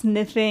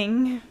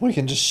 sniffing. We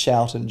can just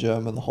shout in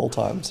German the whole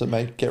time to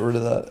get rid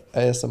of that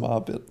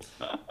ASMR bit.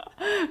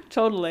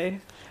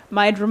 Totally.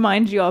 Might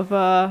remind you of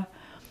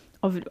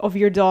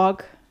your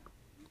dog.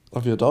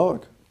 Of your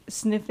dog?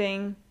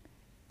 Sniffing,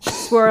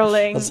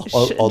 swirling,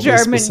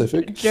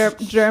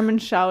 German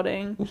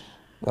shouting.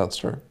 That's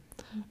true.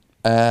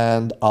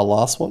 And our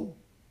last one,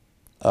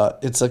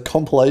 it's a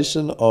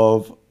compilation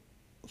of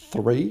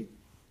 3,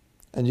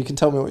 and you can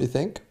tell me what you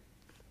think.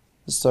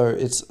 So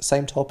it's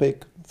same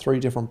topic, 3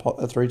 different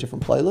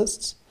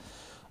playlists.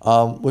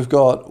 We've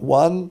got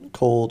one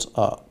called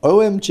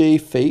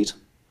OMG Feet,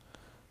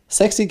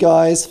 Sexy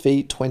Guys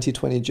Feet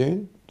 2020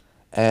 June,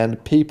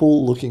 and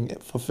People Looking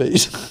for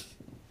Feet.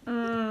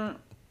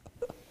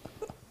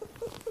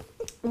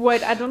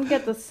 Wait, I don't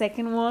get the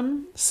second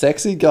one.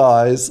 Sexy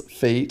Guys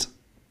Feet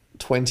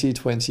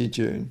 2020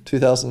 June.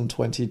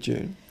 2020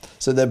 June.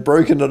 So they're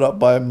broken it up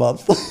by a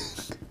month.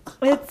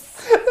 They're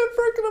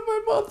broken up by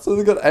months. So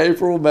they've got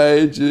April,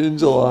 May, June,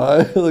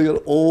 July. They've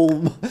got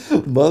all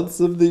months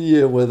of the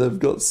year where they've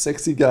got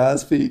sexy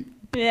guys' feet.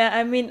 Yeah,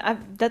 I mean,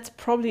 that's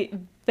probably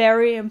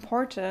very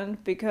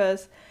important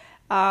because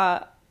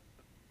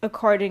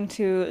according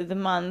to the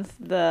month,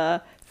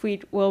 the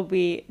feet will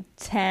be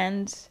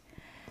tanned,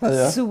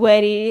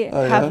 sweaty,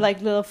 have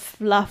like little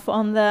fluff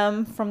on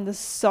them from the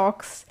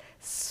socks,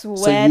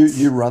 sweat. So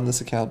you run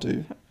this account, do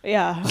you?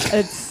 Yeah,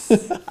 it's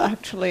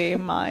actually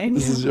mine.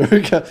 This is your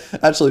account.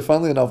 Actually,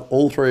 funnily enough,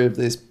 all 3 of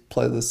these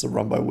playlists are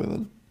run by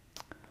women.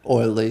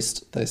 Or at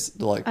least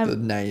the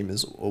name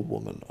is a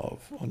woman on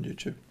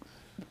YouTube.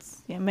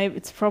 Maybe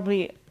it's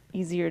probably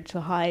easier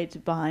to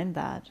hide behind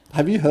that.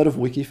 Have you heard of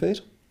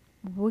WikiFeet?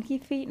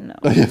 WikiFeet? No.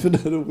 I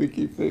haven't heard of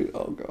WikiFeet.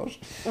 Oh gosh.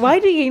 Why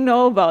do you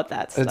know about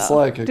that stuff? It's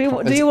like do you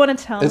want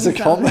to tell me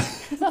something?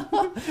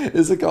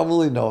 It's a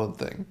commonly known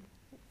thing.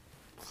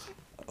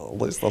 At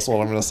least that's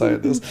what I'm going to say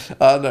at this.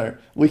 No,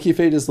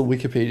 WikiFeet is the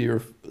Wikipedia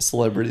of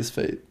celebrities'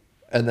 feet,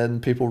 and then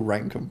people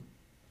rank them.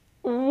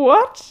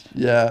 What?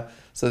 Yeah,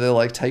 so they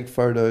like take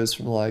photos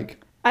from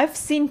like. I've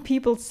seen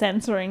people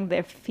censoring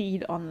their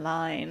feed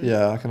online.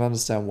 Yeah, I can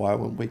understand why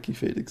when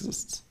WikiFeet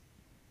exists.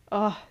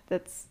 Oh,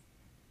 that's.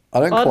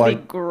 Oddly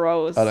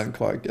gross. I don't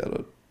quite get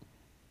it.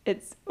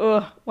 It's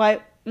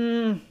why.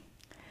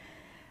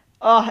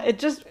 Oh, it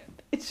just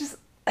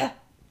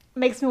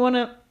makes me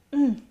wanna.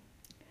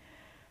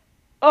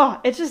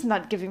 Oh, it's just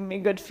not giving me a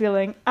good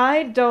feeling.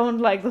 I don't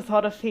like the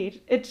thought of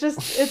feet. It's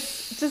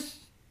just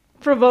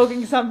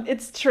provoking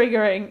it's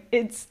triggering.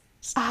 It's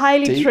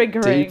highly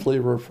triggering. Deeply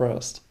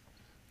repressed.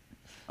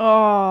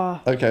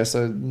 Oh. Okay,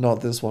 so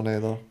not this one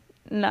either.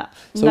 No,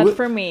 so not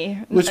for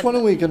me. Which one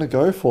are we going to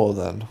go for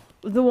then?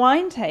 The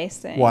wine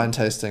tasting. Wine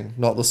tasting,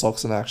 not the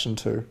Socks in Action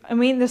 2. I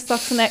mean, the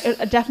Socks in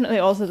definitely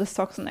also the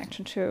Socks in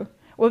Action 2.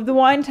 We have the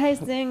wine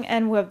tasting,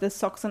 and we have the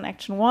Socks in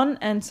Action 1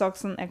 and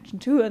Socks in Action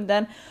 2, and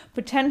then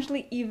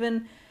potentially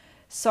even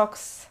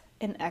Socks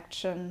in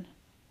Action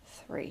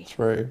 3.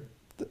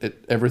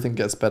 Everything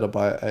gets better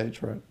by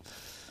age, right?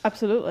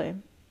 Absolutely.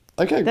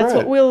 Okay, That's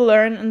great. what we'll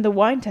learn in the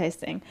wine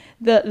tasting.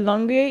 The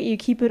longer you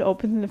keep it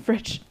open in the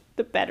fridge,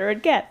 the better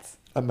it gets.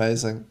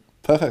 Amazing.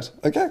 Perfect.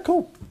 Okay,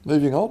 cool.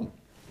 Moving on.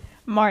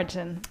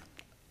 Martin.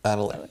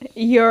 Annalie.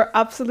 Your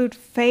absolute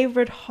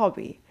favorite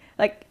hobby.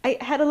 Like, I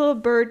had a little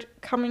bird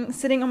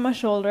sitting on my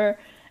shoulder,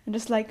 and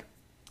just like,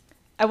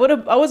 I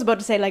was about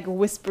to say like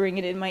whispering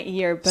it in my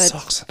ear, but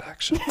Socks in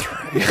Action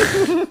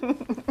 3.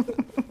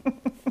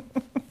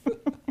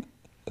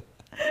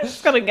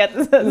 Just gonna get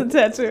this as a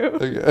tattoo.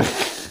 Okay.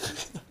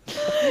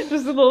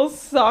 Just a little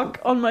sock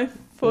on my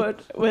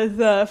foot with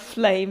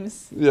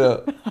flames. Yeah.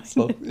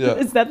 Yeah.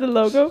 Is that the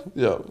logo?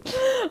 Yeah.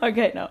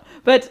 Okay, no.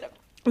 But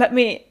let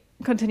me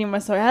continue my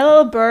story. I had a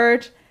little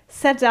bird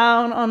sat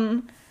down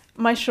on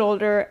my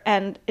shoulder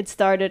and it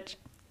started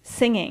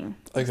singing.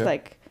 Okay. It's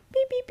like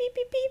beep, beep, beep,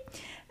 beep,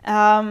 beep.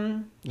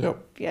 Yep.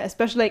 Yeah,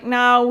 especially like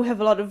now we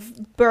have a lot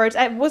of birds.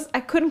 I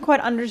couldn't quite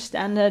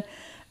understand it.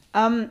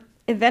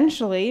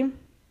 Eventually,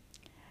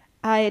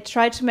 I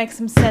tried to make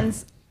some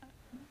sense.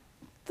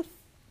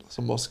 It's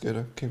a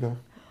mosquito. Keep going.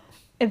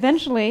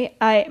 Eventually,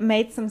 I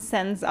made some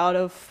sense out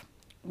of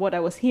what I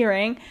was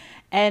hearing,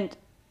 and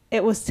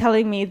it was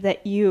telling me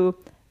that you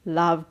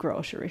love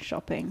grocery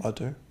shopping. I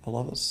do. I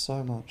love it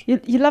so much.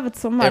 You love it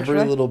so much. Every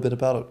right? little bit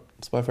about it.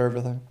 It's my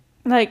favorite thing.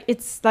 Like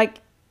it's like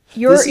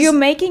you're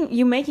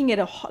making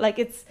it like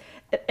it's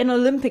an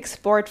Olympic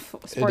sport for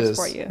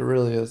you. It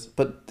really is.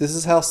 But this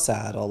is how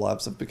sad our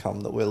lives have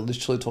become, that we're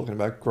literally talking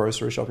about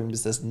grocery shopping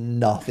because there's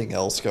nothing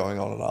else going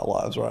on in our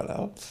lives right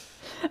now.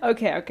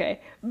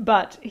 Okay.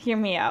 But hear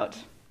me out.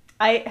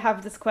 I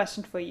have this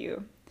question for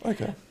you.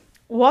 Okay.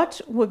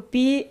 What would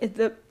be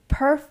the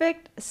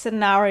perfect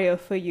scenario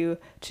for you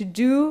to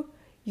do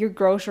your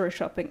grocery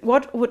shopping?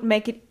 What would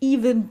make it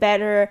even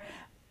better,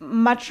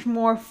 much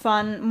more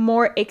fun,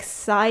 more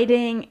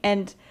exciting,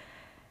 and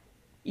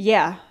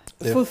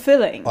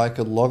fulfilling? I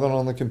could log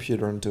on the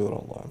computer and do it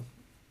online.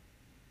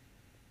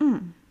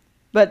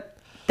 But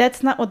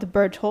that's not what the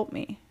bird told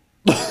me.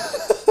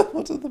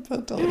 What did the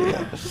bird tell you?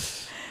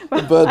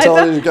 The bird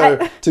told you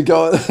to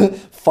go at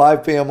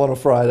 5 p.m. on a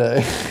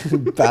Friday,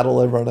 battle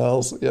everyone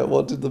else. Yeah,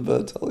 what did the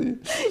bird tell you?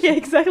 Yeah,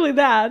 exactly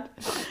that.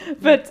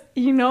 But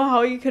you know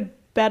how you could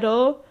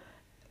battle?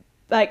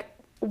 Like,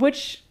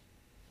 which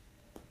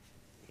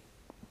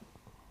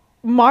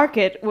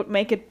market would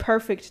make it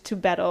perfect to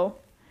battle?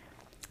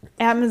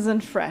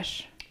 Amazon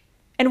Fresh.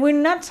 And we're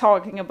not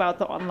talking about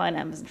the online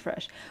Amazon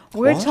Fresh.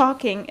 We're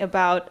talking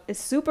about a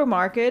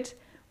supermarket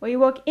where you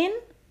walk in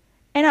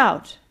and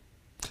out.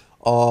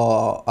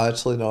 Oh, I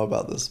actually know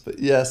about this. But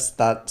yes,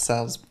 that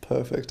sounds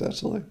perfect,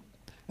 actually.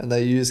 And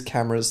they use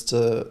cameras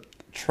to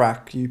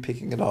track you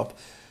picking it up.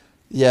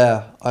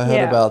 Yeah, I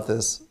heard about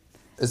this.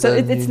 So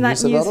it's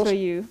not news for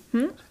you.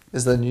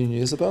 Is there new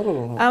news about it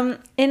or not?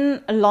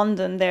 In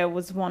London, there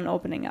was one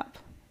opening up.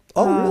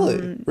 Oh,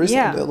 really? Recently?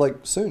 Yeah. Like,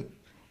 soon?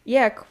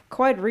 Yeah,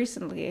 quite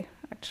recently,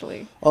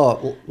 actually.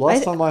 Oh,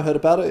 last time I heard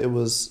about it, it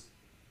was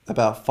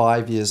about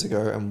 5 years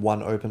ago, and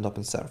one opened up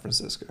in San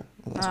Francisco.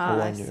 And that's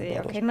all I knew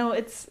about Okay, it. no,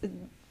 it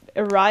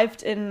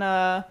arrived in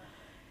the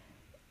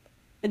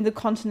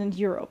continent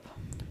Europe.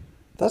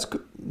 That's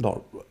good.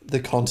 Not the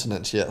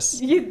continent, yes.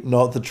 You-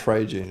 Not the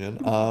trade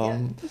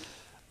union.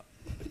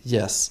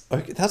 Yes.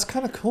 Okay, that's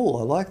kind of cool.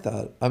 I like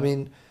that. I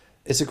mean,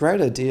 it's a great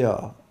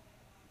idea.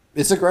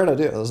 There's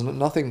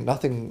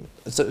nothing.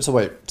 So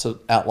wait, to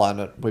outline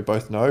it, we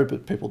both know,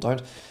 but people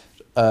don't.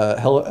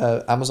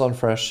 Amazon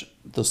Fresh,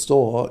 the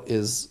store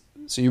is,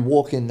 so you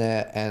walk in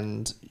there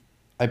and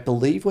I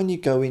believe when you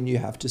go in, you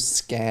have to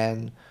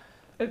scan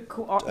a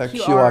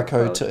QR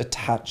code to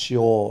attach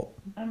your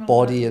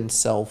body and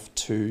self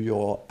to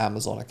your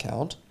Amazon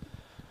account.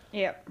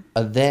 Yeah.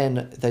 And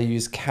then they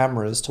use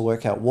cameras to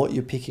work out what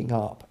you're picking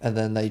up, and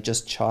then they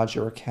just charge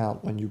your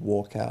account when you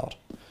walk out.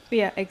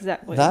 Yeah,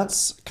 exactly.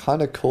 That's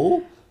kind of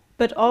cool.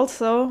 But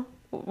also,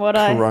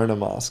 Corona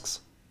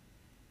masks.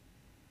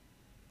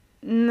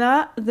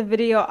 The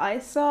video I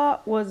saw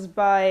was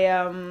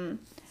by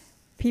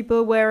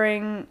people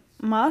wearing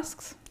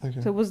masks.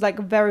 Okay. So it was like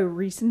a very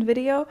recent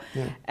video.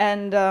 Yeah.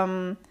 And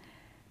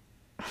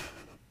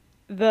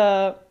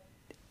the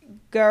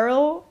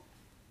girl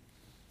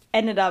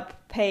ended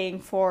up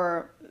paying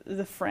for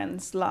the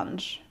friend's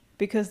lunch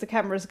because the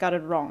cameras got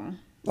it wrong.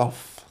 Oh,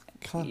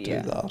 can't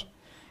do that.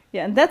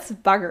 Yeah, and that's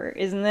bugger,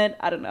 isn't it?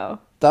 I don't know.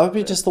 That would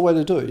be just the way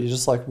to do it. You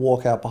just like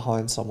walk out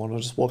behind someone or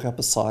just walk out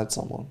beside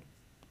someone.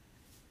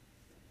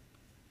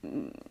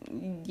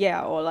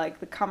 Yeah, or like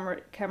the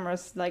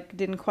cameras like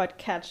didn't quite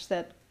catch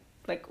that,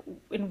 like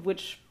in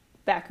which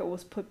bag it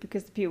was put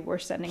because the people were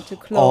standing too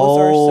close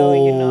or so,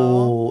 you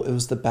know. Oh, it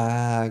was the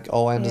bag.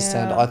 Oh, I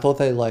understand. Yeah. I thought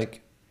they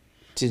like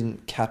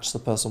didn't catch the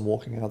person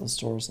walking out of the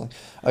store or something.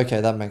 Okay,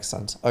 that makes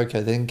sense.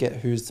 Okay, then get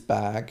whose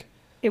bag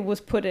it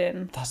was put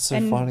in. That's so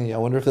funny. I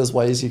wonder if there's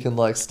ways you can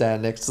like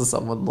stand next to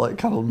someone, like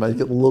kind of make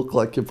it look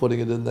like you're putting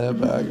it in their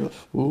bag.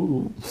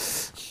 Ooh.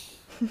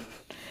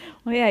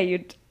 Well, yeah,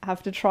 you'd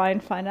have to try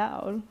and find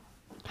out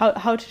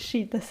how to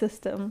cheat the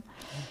system.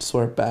 Just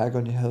wear a bag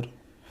on your head.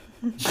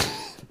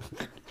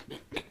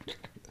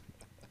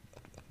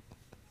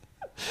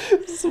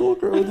 Just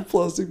walk around with a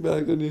plastic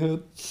bag on your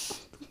head.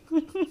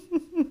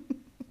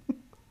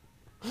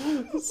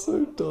 It's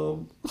so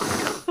dumb.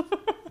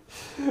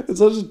 It's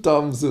such a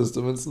dumb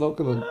system. I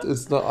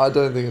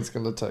don't think it's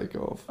gonna take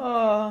off.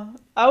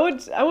 I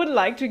would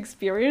like to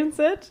experience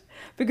it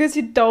because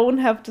you don't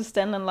have to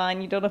stand in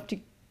line, you don't have to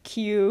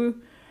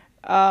queue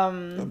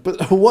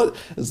But what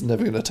is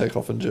never going to take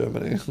off in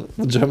Germany?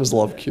 The Germans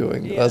love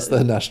queuing. Yeah. That's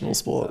their national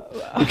sport.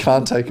 You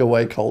can't take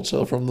away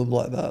culture from them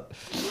like that.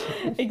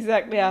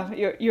 Exactly. Yeah,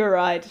 you're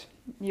right.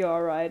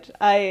 You're right.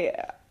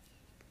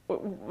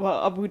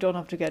 Well, we don't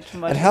have to get too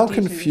much. And how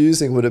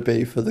confusing would it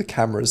be for the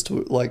cameras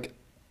to like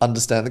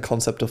understand the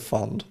concept of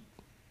fund?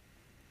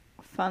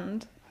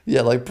 Fund.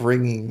 Yeah, like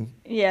bringing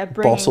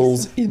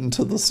bottles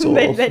into the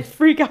store. They'd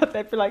freak out.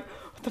 They'd be like,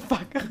 "What the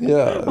fuck?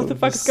 Yeah, what the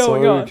fuck is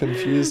going on?" So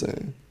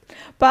confusing.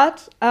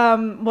 But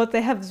what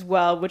they have as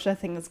well, which I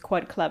think is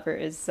quite clever,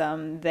 is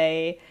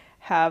they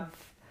have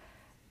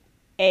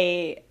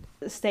a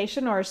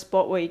station or a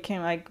spot where you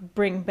can like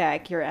bring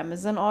back your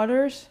Amazon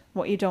orders,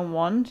 what you don't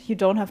want. You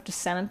don't have to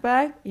send it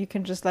back. You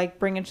can just like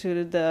bring it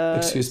to the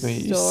Excuse me,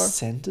 store. You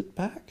send it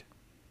back?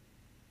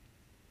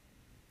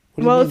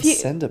 What do you mean if you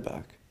send it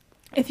back?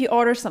 If you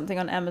order something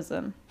on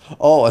Amazon.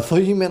 Oh, I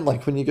thought you meant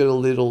like when you go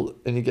to Lidl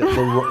and you get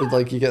the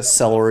like you get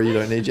celery you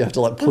don't need, you have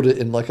to like put it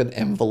in like an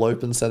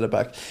envelope and send it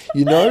back.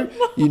 You know,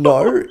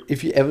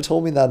 if you ever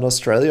told me that in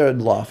Australia,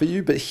 I'd laugh at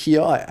you. But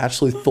here, I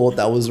actually thought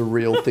that was a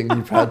real thing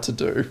you've had to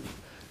do.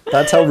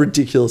 That's how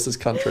ridiculous this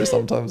country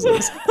sometimes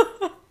is.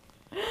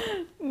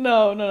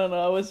 No.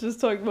 I was just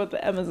talking about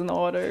the Amazon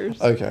orders.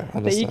 Okay, I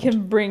understand. That you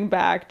can bring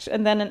back,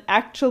 and then an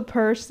actual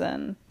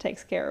person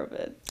takes care of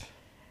it.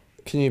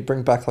 Can you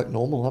bring back like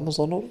normal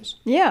Amazon orders?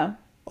 Yeah.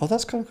 Oh,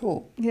 that's kind of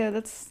cool. Yeah,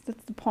 that's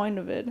the point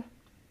of it.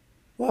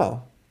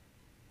 Wow.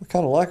 I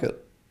kind of like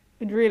it.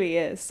 It really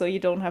is. So you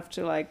don't have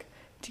to like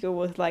deal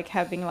with like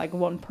having like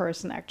one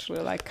person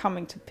actually like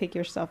coming to pick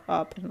your stuff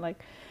up and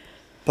like.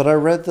 But I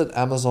read that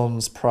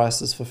Amazon's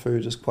prices for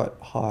food is quite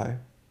high.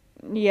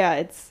 Yeah,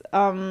 it's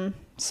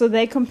so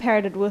they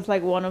compared it with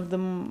like one of the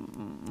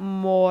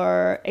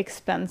more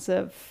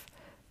expensive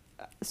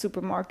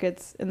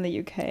supermarkets in the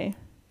UK.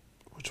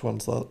 Which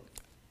one's that?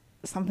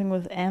 Something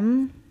with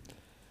M.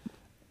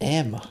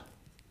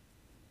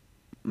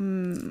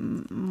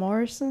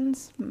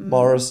 Morrison's.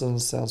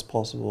 Morrison's sounds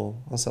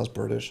possible. That sounds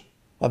British.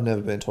 I've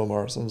never been to a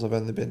Morrison's. I've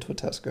only been to a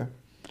Tesco.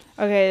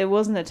 Okay, it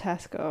wasn't a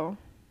Tesco.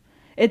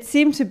 It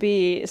seemed to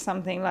be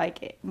something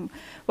like,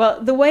 well,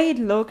 the way it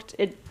looked,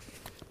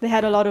 they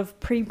had a lot of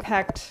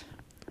pre-packed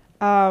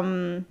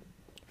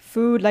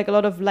food, like a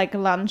lot of like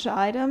lunch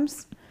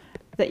items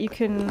that you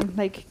can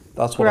like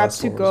grab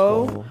to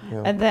go. Well.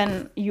 Yeah. And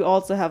then you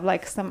also have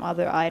like some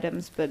other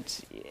items,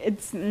 but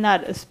it's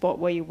not a spot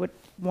where you would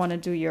want to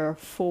do your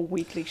full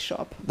weekly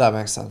shop. That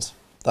makes sense.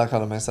 That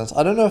kind of makes sense.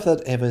 I don't know if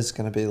that ever is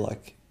going to be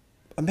like,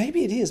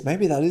 maybe it is.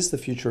 Maybe that is the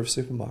future of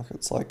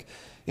supermarkets. Like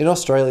in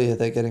Australia,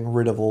 they're getting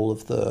rid of all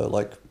of the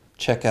like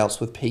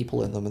checkouts with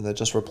people in them, and they're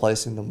just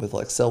replacing them with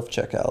like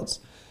self-checkouts.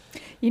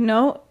 You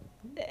know,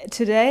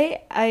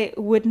 today I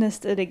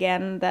witnessed it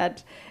again,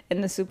 that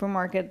in the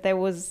supermarket there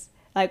was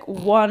like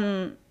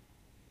one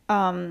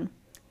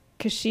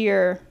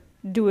cashier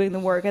doing the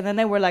work, and then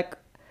there were like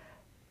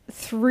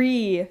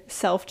 3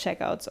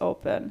 self-checkouts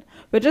open,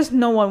 but just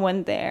no one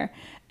went there.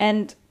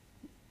 And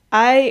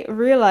I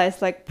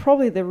realized like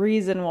probably the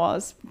reason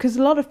was because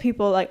a lot of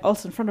people like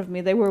also in front of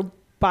me, they were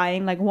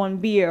buying like one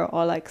beer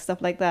or like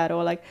stuff like that,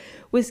 or like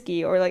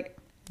whiskey, or like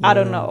I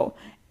don't know.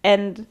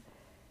 And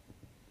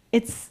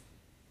it's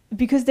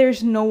because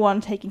there's no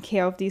one taking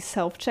care of these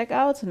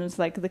self-checkouts, and it's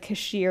like the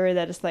cashier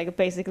that is like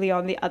basically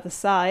on the other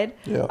side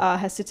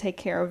has to take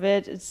care of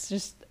it. It's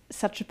just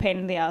such a pain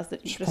in the ass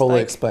that you should just probably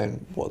like,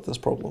 explain what this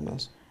problem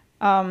is.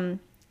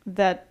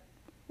 That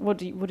what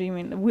do you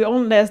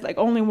mean? There's like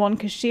only one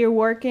cashier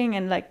working,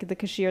 and like the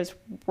cashier is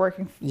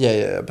working.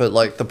 Yeah, but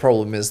like the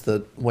problem is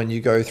that when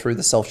you go through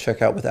the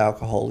self-checkout with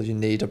alcohol, you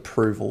need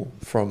approval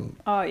from.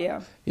 Oh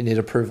yeah. You need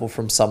approval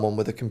from someone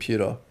with a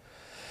computer,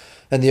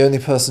 and the only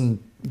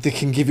person that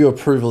can give you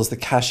approval is the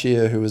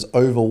cashier, who is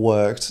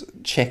overworked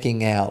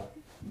checking out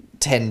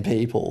 10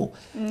 people.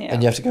 Yeah.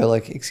 And you have to go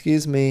like,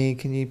 excuse me,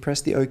 can you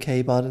press the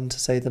OK button to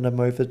say that I'm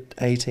over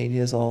 18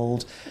 years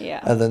old?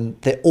 Yeah. And then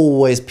they're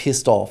always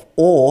pissed off.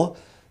 Or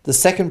the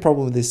second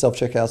problem with these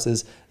self-checkouts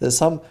is that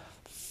some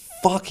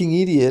fucking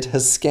idiot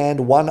has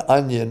scanned one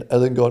onion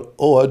and then gone,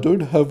 oh, I don't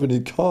have any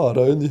card,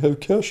 I only have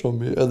cash on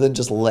me, and then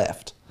just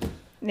left.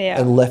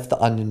 Yeah. And left the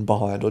onion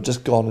behind, or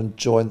just gone and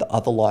joined the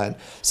other line.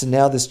 So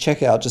now this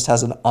checkout just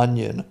has an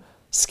onion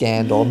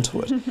scanned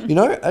onto it. You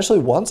know, actually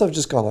once I've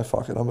just gone like,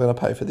 fuck it, I'm going to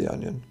pay for the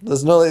onion.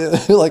 There's no,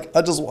 like,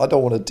 I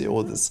don't want to deal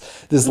with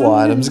this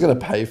line. I'm just going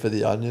to pay for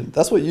the onion.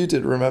 That's what you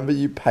did, remember?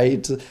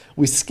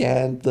 We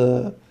scanned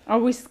the... Or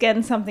we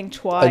scanned something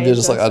twice. And you're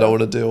just like, I don't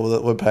want to deal with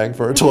it. We're paying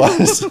for it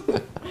twice.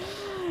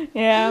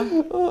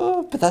 Yeah.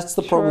 But that's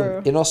the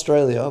problem. In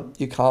Australia,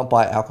 you can't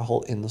buy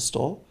alcohol in the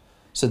store.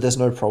 So there's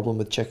no problem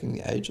with checking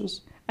the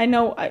ages. I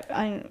know.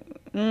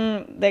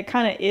 There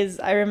kind of is.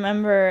 I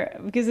remember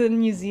because in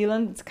New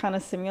Zealand it's kind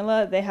of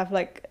similar. They have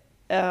like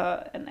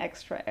an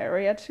extra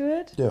area to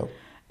it. Yeah.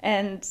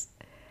 And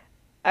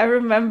I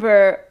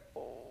remember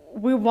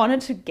we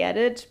wanted to get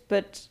it,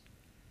 but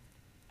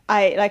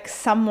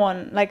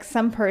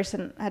some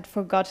person had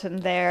forgotten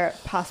their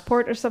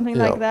passport or something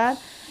like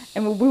that,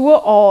 and we were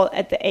all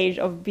at the age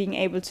of being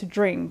able to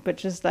drink, but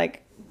just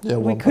like Yeah,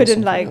 we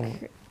couldn't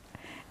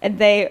and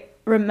they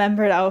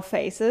remembered our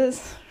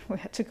faces. We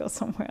had to go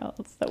somewhere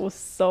else. That was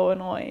so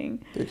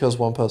annoying. Because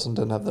one person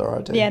didn't have their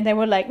ID. Yeah, and they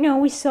were like, no,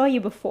 we saw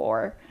you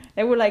before.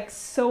 They were like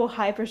so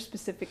hyper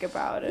specific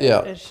about it.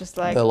 Yeah. It's just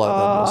like, they're like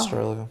that in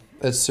Australia.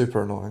 It's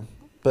super annoying.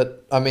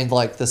 But I mean,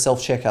 like, the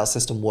self-checkout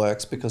system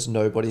works because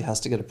nobody has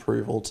to get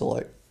approval to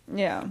like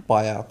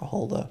buy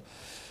alcohol there,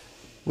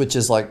 which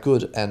is like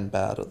good and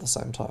bad at the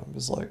same time.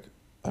 It's like,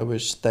 I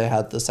wish they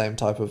had the same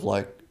type of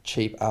like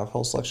cheap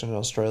alcohol selection in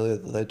Australia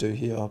that they do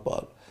here,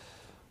 but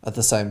at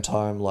the same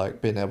time,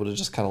 like, being able to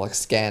just kind of like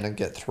scan and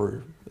get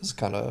through is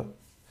kind of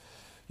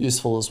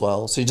useful as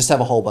well. So you just have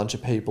a whole bunch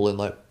of people in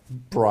like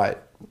bright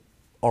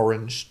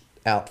orange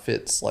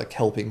outfits, like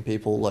helping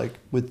people like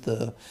with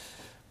the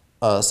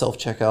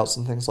self-checkouts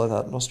and things like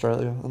that in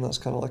Australia, and that's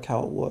kind of like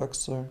how it works.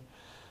 So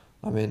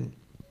I mean,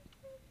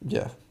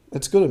 yeah,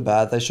 it's good and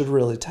bad. They should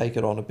really take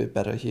it on a bit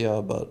better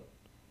here, but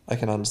I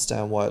can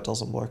understand why it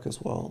doesn't work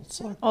as well.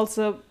 It's like,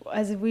 also,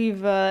 as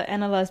we've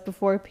analyzed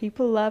before,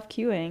 people love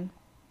queuing.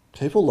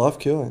 People love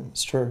queuing,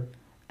 it's true.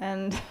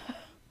 And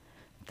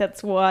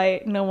that's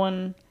why no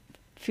one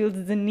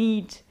feels the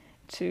need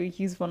to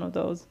use one of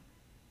those,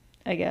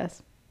 I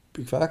guess.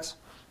 Big facts.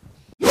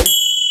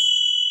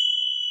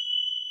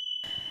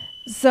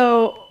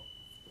 So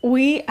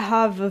we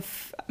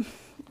have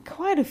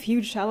quite a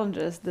few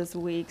challenges this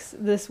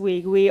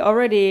week. We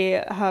already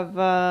have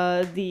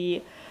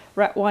the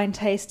red wine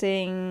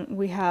tasting.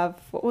 We have,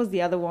 what was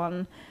the other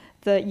one?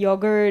 The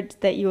yogurt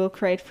that you will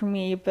create for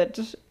me. But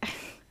just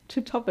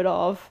to top it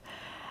off,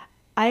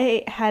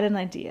 I had an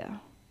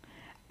idea.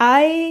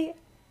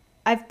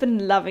 I've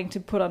been loving to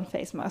put on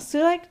face masks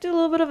to like do a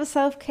little bit of a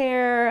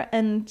self-care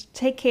and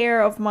take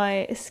care of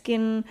my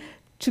skin,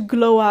 to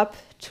glow up,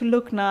 to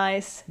look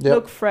nice,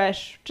 look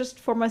fresh, just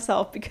for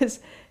myself, because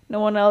no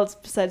one else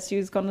besides you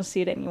is gonna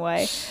see it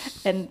anyway.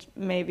 And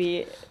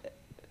maybe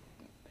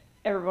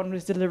everyone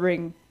who's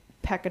delivering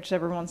package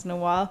every once in a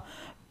while.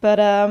 But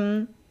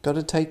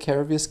gotta take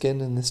care of your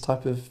skin in this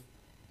type of,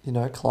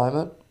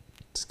 climate.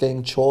 It's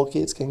getting chalky,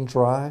 it's getting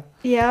dry.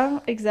 Yeah,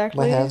 exactly.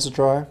 My hands are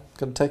dry.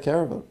 Gotta take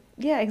care of it.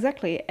 Yeah,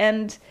 exactly.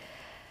 And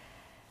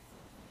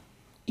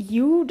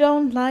you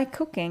don't like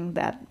cooking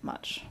that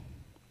much.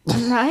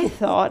 And I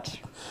thought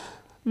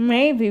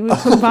maybe we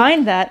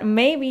combine that.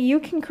 Maybe you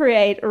can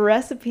create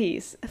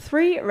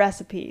 3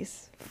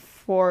 recipes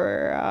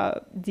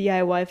for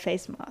DIY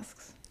face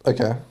masks.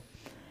 Okay.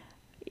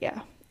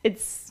 Yeah,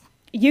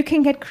 you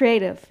can get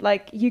creative.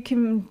 Like, you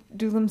can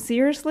do them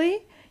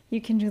seriously,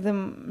 you can do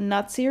them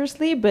not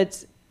seriously,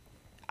 but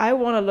I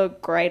want to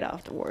look great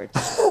afterwards.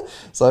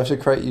 So I have to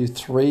create you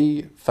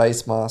 3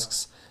 face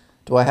masks.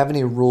 Do I have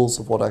any rules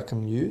of what I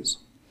can use?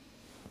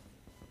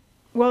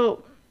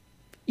 Well,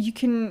 you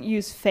can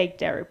use fake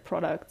dairy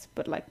products,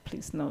 but like,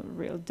 please, no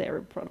real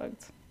dairy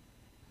products.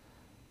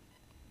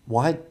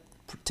 Why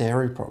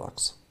dairy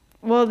products?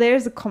 Well,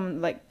 there's a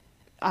common, like,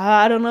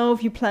 I don't know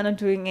if you plan on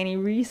doing any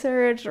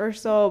research or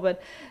so,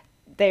 but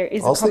there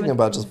is. I was thinking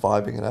about just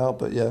vibing it out,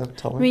 but yeah,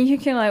 tell me. I mean, you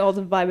can like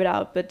also vibe it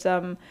out, but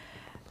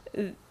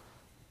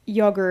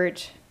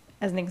yogurt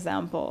as an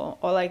example,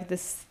 or like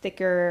this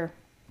thicker,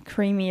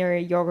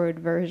 creamier yogurt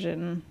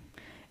version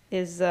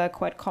is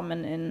quite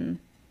common in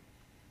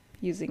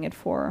using it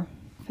for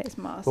face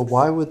masks. But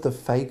why would the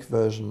fake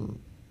version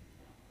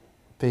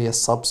be a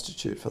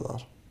substitute for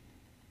that?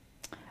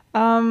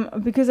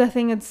 Because I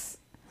think it's...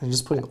 Are you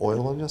just putting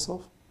oil on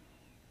yourself?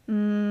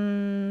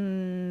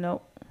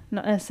 No,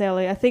 not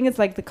necessarily. I think it's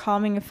like the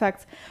calming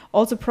effects.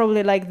 Also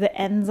probably like the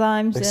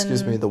enzymes.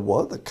 Excuse me, the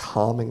what? The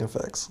calming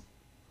effects?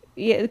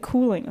 Yeah, the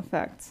cooling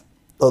effects.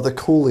 Oh, the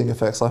cooling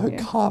effects. I heard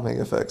calming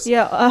effects.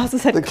 Yeah, I also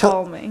said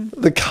calming.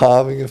 The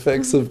calming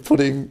effects of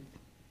putting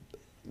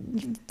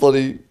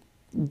bloody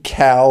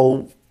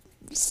cow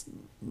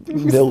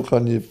milk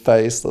on your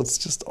face. That's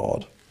just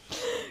odd.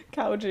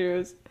 Cow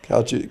juice.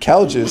 Cow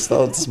juice.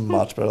 That's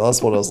much better.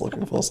 That's what I was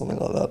looking for. Something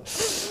like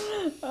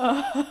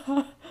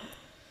that.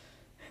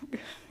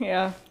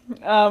 Yeah.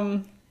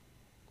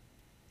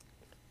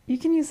 You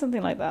can use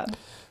something like that.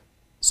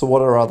 So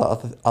what are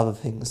other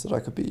things that I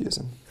could be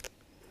using?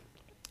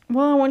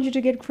 Well, I want you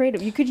to get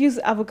creative. You could use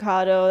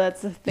avocado.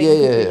 That's the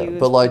thing. Yeah.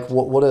 But like,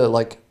 what are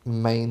like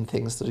main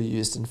things that are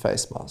used in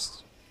face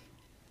masks?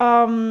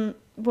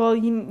 Well,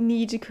 you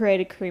need to create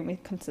a creamy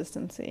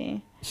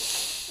consistency.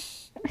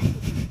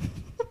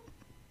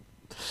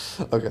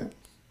 Okay.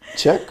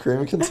 Check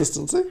creamy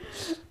consistency.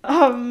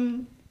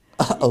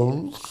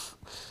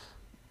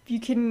 You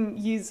can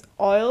use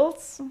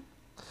oils.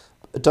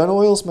 Don't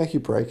oils make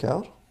you break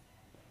out?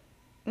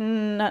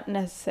 Not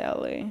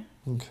necessarily.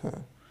 Okay.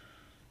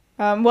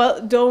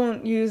 Well,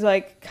 don't use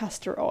like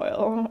castor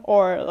oil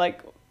or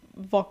like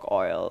wok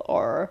oil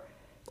or...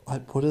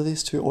 What are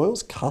these 2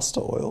 oils?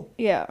 Castor oil?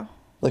 Yeah.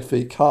 Like for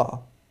your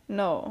car?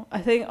 No, I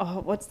think...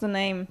 what's the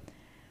name?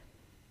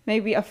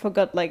 Maybe I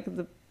forgot like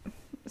the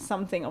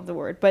something of the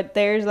word, but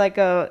there's like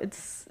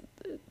it's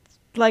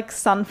like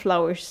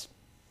sunflower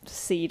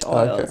seed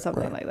oil or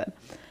something like that.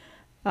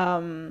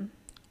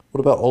 What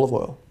about olive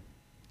oil?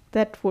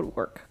 That would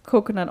work.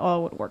 Coconut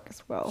oil would work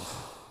as well.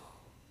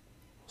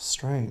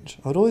 Strange.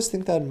 I'd always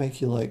think that'd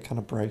make you like kind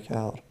of break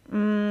out.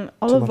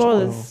 Olive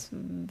oil is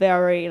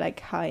very like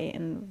high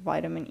in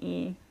vitamin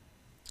E,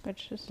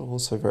 which is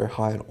also very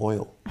high in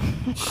oil.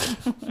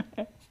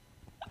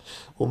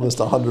 Almost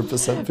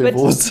 100%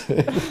 people would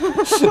say.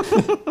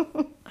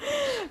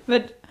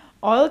 But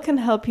oil can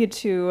help you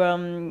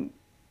to,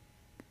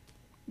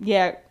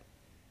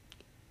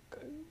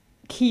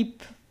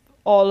 keep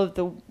all of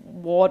the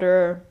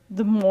water,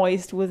 the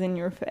moist within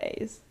your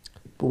face.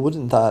 But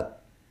wouldn't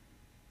that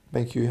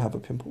make you have a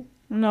pimple?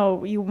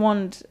 No, you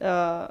want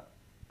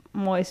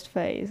moist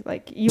face.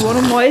 Like, you want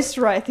to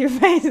moisturize your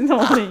face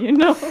normally, you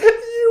know?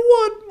 You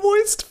want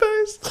moist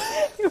face?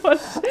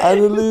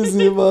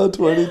 Annalisa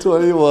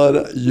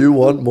 2021, you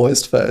want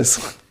moist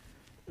face.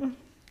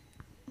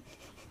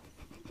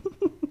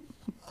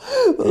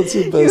 That's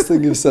the best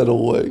thing you've said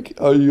all week.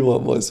 Oh, you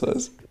want moist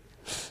face?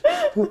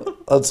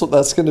 That's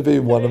going to be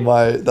one of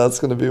my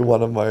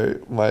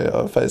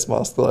face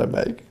masks that I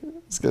make.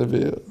 It's going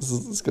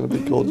to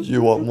be called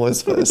 "You Want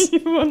Moist Face."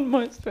 You want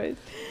moist face.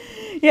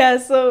 Yeah.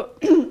 So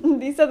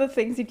these are the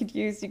things you could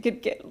use. You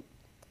could get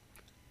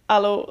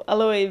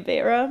aloe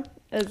vera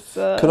as.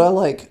 Could I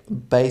like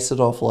base it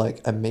off like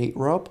a meat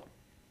rub?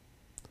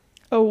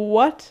 A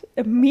what?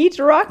 A meat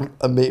rub?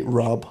 A meat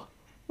rub.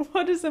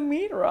 What is a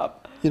meat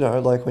rub? You know,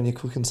 like when you're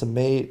cooking some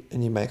meat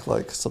and you make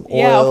like some oil.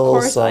 Yeah, of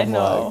course I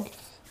know.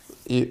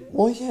 You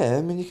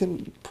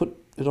can put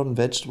it on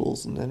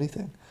vegetables and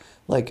anything,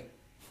 like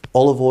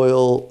olive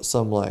oil,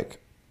 some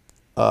like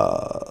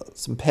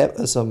some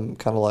pepper, some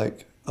kind of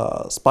like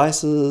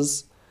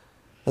spices,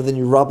 and then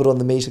you rub it on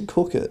the meat and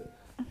cook it.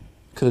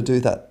 Could I do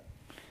that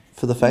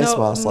for the face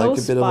mask? Like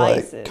a bit of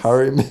like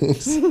curry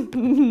mix?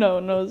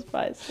 No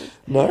spices.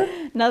 No?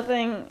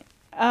 Nothing.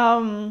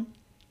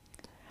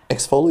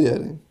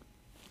 Exfoliating.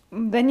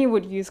 Then you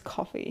would use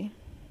coffee.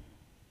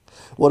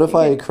 What if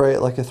I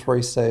create like a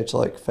 3-stage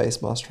like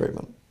face mask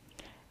treatment?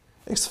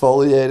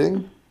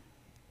 Exfoliating,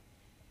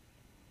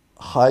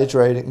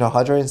 hydrating. No,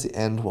 hydrating is the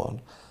end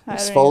one.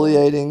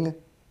 Exfoliating,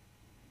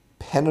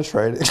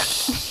 penetrating.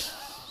 Exfoliating.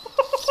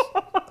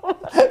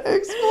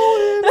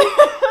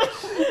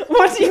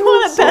 What do you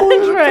want to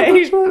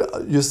penetrate?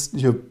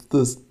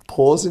 There's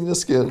pores in your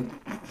skin.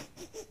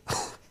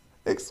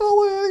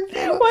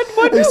 Exfoliating.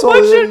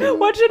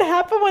 What should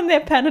happen when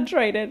they're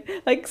penetrated?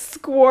 Like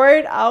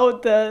squirt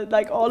out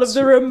all of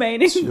the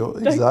remaining.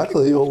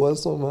 Exactly, your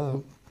words on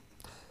mine.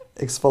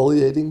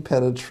 Exfoliating,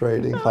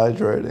 penetrating,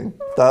 hydrating.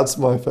 That's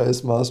my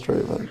face mask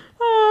treatment.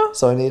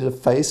 So I need a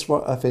face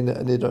rub. I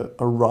need a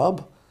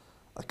rub,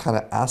 a kind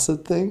of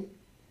acid thing.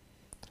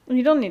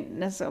 You don't need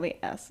necessarily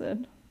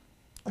acid.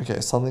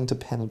 Okay, something to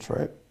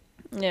penetrate.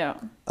 Yeah.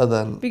 And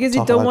then because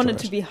you don't want it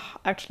to be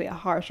actually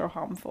harsh or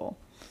harmful.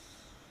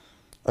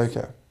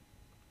 Okay.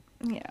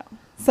 Yeah.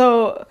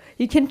 So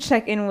you can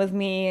check in with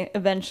me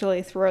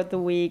eventually throughout the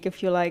week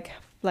if you like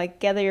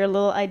gather your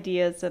little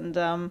ideas, and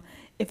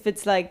if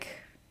it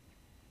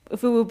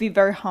will be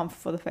very harmful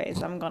for the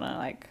face, I'm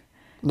gonna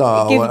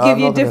give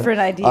you different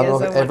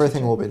ideas.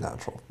 Everything will be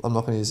natural. I'm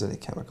not gonna use any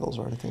chemicals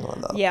or anything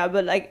like that. Yeah,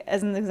 but like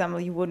as an example,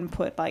 you wouldn't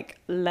put like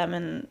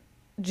lemon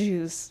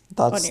juice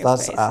on your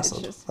face.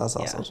 Acid. That's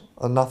acid.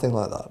 Nothing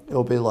like that. It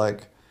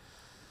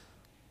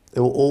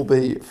will all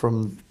be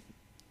from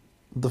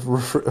the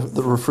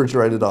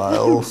refrigerated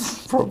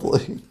aisles,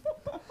 probably.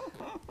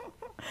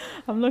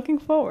 I'm looking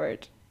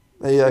forward.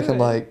 Maybe I can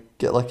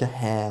get like a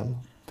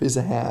piece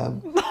of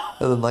ham,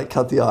 and then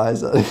cut the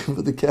eyes out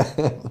with the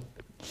cam.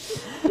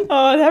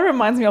 Oh, that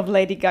reminds me of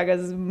Lady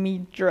Gaga's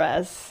meat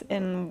dress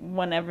in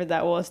whenever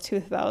that was,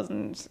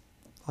 2000.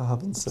 I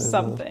haven't seen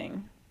something.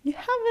 That. You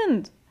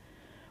haven't?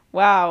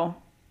 Wow.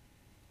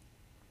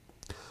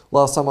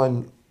 Last time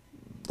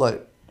I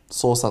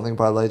saw something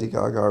by Lady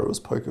Gaga, it was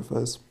Poker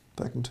Face.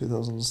 Back in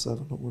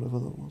 2007 or whatever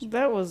that was.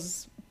 That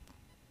was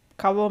a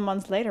couple of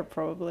months later,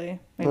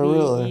 probably. Maybe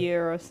really? A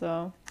year or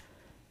so.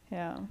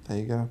 Yeah. There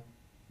you go.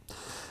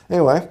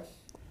 Anyway,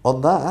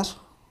 on that,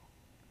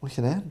 we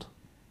can end.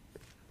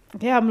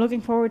 Yeah, I'm looking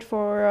forward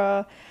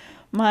for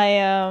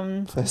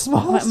my face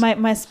mask.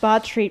 my spa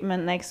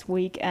treatment next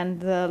week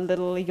and the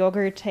little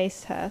yogurt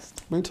taste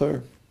test. Me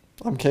too.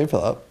 I'm keen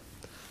for that.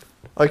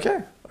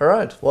 Okay. All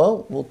right.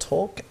 Well, we'll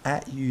talk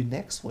at you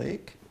next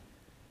week.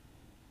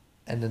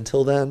 And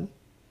until then,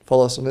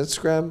 follow us on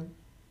Instagram,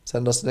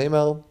 send us an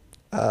email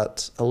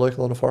at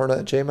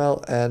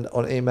alocalandaforeigner@gmail.com, and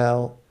on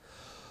email,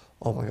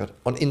 on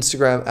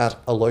Instagram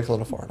at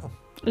alocalandaforeigner.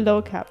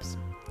 Low caps.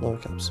 Lower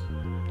caps.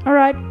 All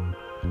right.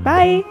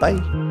 Bye. Bye.